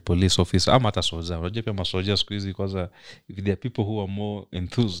with the police officer? I'm at a soldier. Unajua pia masoldier siku hizi kwanza if there are people who are more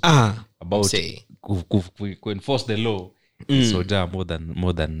enthused about to enforce the law, soldier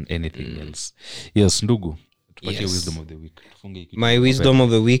more than anything else. Yes, ndugu. Tupatie wisdom of the week. My wisdom of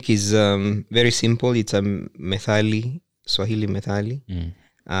the week is very simple. It's a methali, Swahili methali.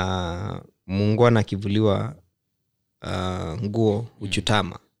 Mungwana kivuliwa nguo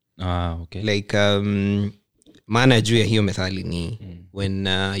uchutama. Okay. Like maana juu ya hiyo methali ni when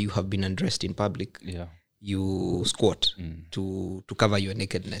you have been undressed in public, you squat to cover your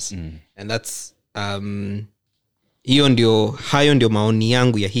nakedness. And that's hayo ndio maoni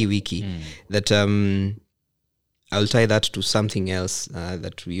yangu ya hii wiki, that I'll tie that to something else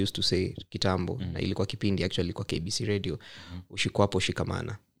that we used to say kitambo, na ilikuwa kipindi actually kwa KBC radio, ushikwapo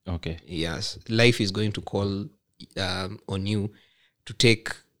shikamana. Okay. Yes, life is going to call on you to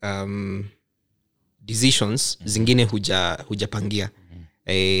take decisions zingine hujapangia.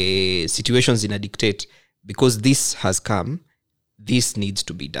 Situations zina dictate because this has come, this needs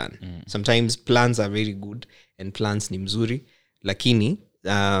to be done. Sometimes plans are very good and plans ni mzuri, lakini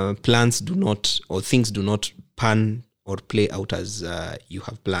plans do not, or things do not pan or play out as you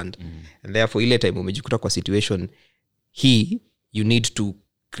have planned. And therefore ile time umejikuta kwa situation hii, you need to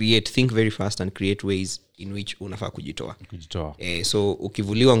think very fast and create ways in which unafaa kujitoa. So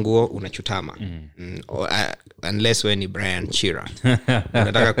ukivuliwa nguo unachutama. Unless when ni Brian Chira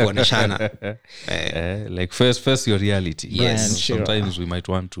unataka kuoneshana like first your reality. Yes, sometimes we might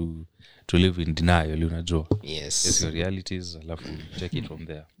want to live in denial, unajua. Yes, your realities, alafu take it from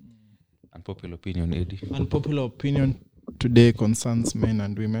there. Unpopular opinion, Eddie. Unpopular opinion today concerns men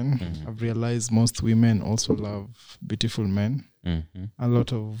and women. I've realized most women also love beautiful men. A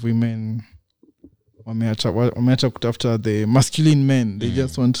lot of women wameacha kutafuta the masculine men. They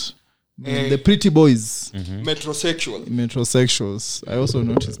just want the pretty boys. Metrosexuals. I also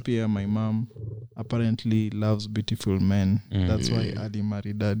noticed pia my mom apparently loves beautiful men. That's why Ali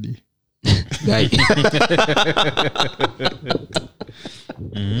married daddy.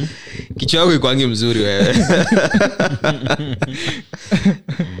 Kichwa kwangi mzuri wewe.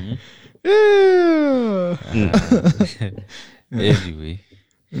 Anyway,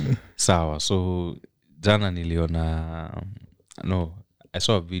 sawa. So jana niliona, I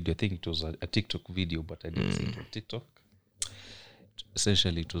saw a video. I think it was a TikTok video, but I didn't see it on TikTok.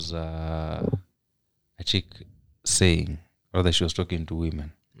 Essentially, it was a chick saying, rather she was talking to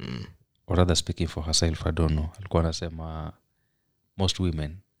women, or rather speaking for herself, I don't know. Alikuwa anasema most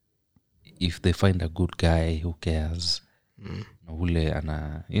women, if they find a good guy who cares, na ule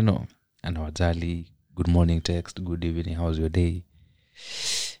anawajali, good morning text, good evening, how's your day,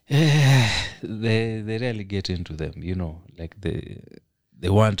 they really get into them, like they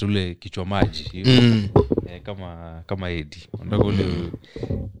want ule kichwa maji, kama Eddie unataka ule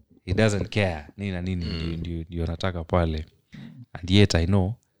he doesn't care nini ndio nataka pale. And yet I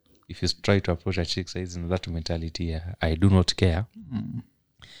know if you try to approach a chick says in that mentality, I do not care,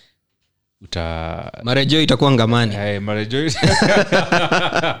 marejo itakuwa ngamani. Marejo.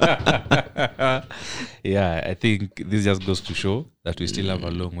 Yeah, I think this just goes to show that we still have a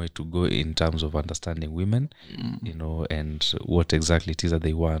long way to go in terms of understanding women, and what exactly it is that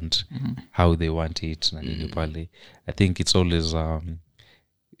they want, how they want it, na nini pale. I think it's always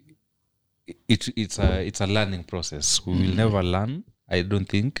it's a learning process. We will never learn, I don't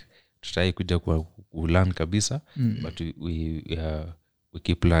think. Tutai kuja kwa learn kabisa, but we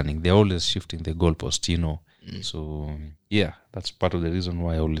keep learning. They're always shifting the goalpost, So yeah, that's part of the reason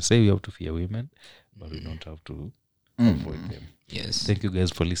why I always say we have to fear women, but we don't have to avoid them. Yes. Thank you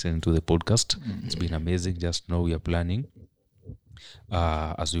guys for listening to the podcast. It's been amazing. Just know we are planning.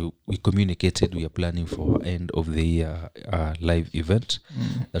 As we communicated, we are planning for end of the year live event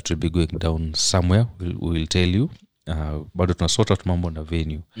that will be going down somewhere. We will tell you. Bado tunasort out mambo na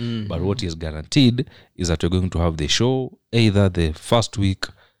venue, but what is guaranteed is that we're going to have the show either the first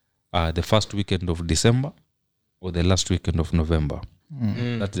weekend of December or the last weekend of November.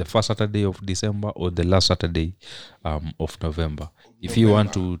 That's the first Saturday of December or the last Saturday of November. If you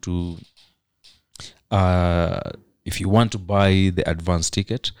want to buy the advance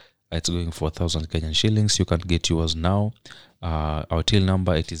ticket, it's going for 1,000 Kenyan shillings. You can get yours now. Our till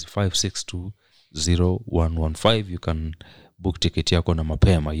number, it is 5620115. You can book ticket yako na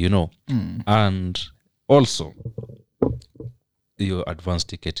mapema, and also your advance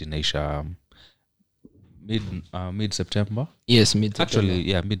ticket inaisha mid September. Yes, mid September. Actually,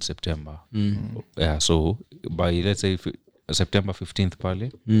 yeah, mid September. Yeah, so by, let's say, September 15th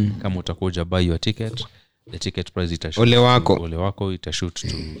pale, kama utakuja buy your ticket, the ticket price itashoot. Ole wako itashoot to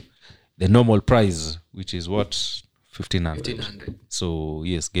the normal price, which is what, 1,500. So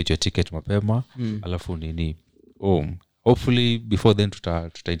yes, get your ticket mapema. Alafu nini, hopefully before then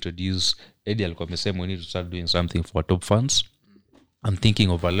tuta introduce, Eddie alikuwa amesema we need to start doing something for top fans. I'm thinking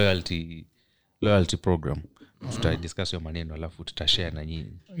of a loyalty program. Tuta discuss your maneno, alafu tutashare na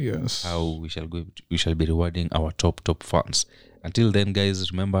nyinyi. Yes. How we shall be rewarding our top fans. Until then,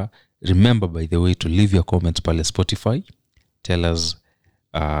 guys, remember by the way to leave your comments pale Spotify. Tell us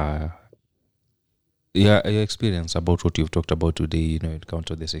your experience about what you've talked about today,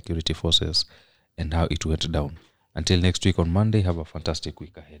 encounter the security forces and how it went down. Until next week on Monday, have a fantastic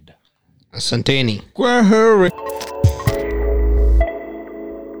week ahead. Asanteni. Kwa heri.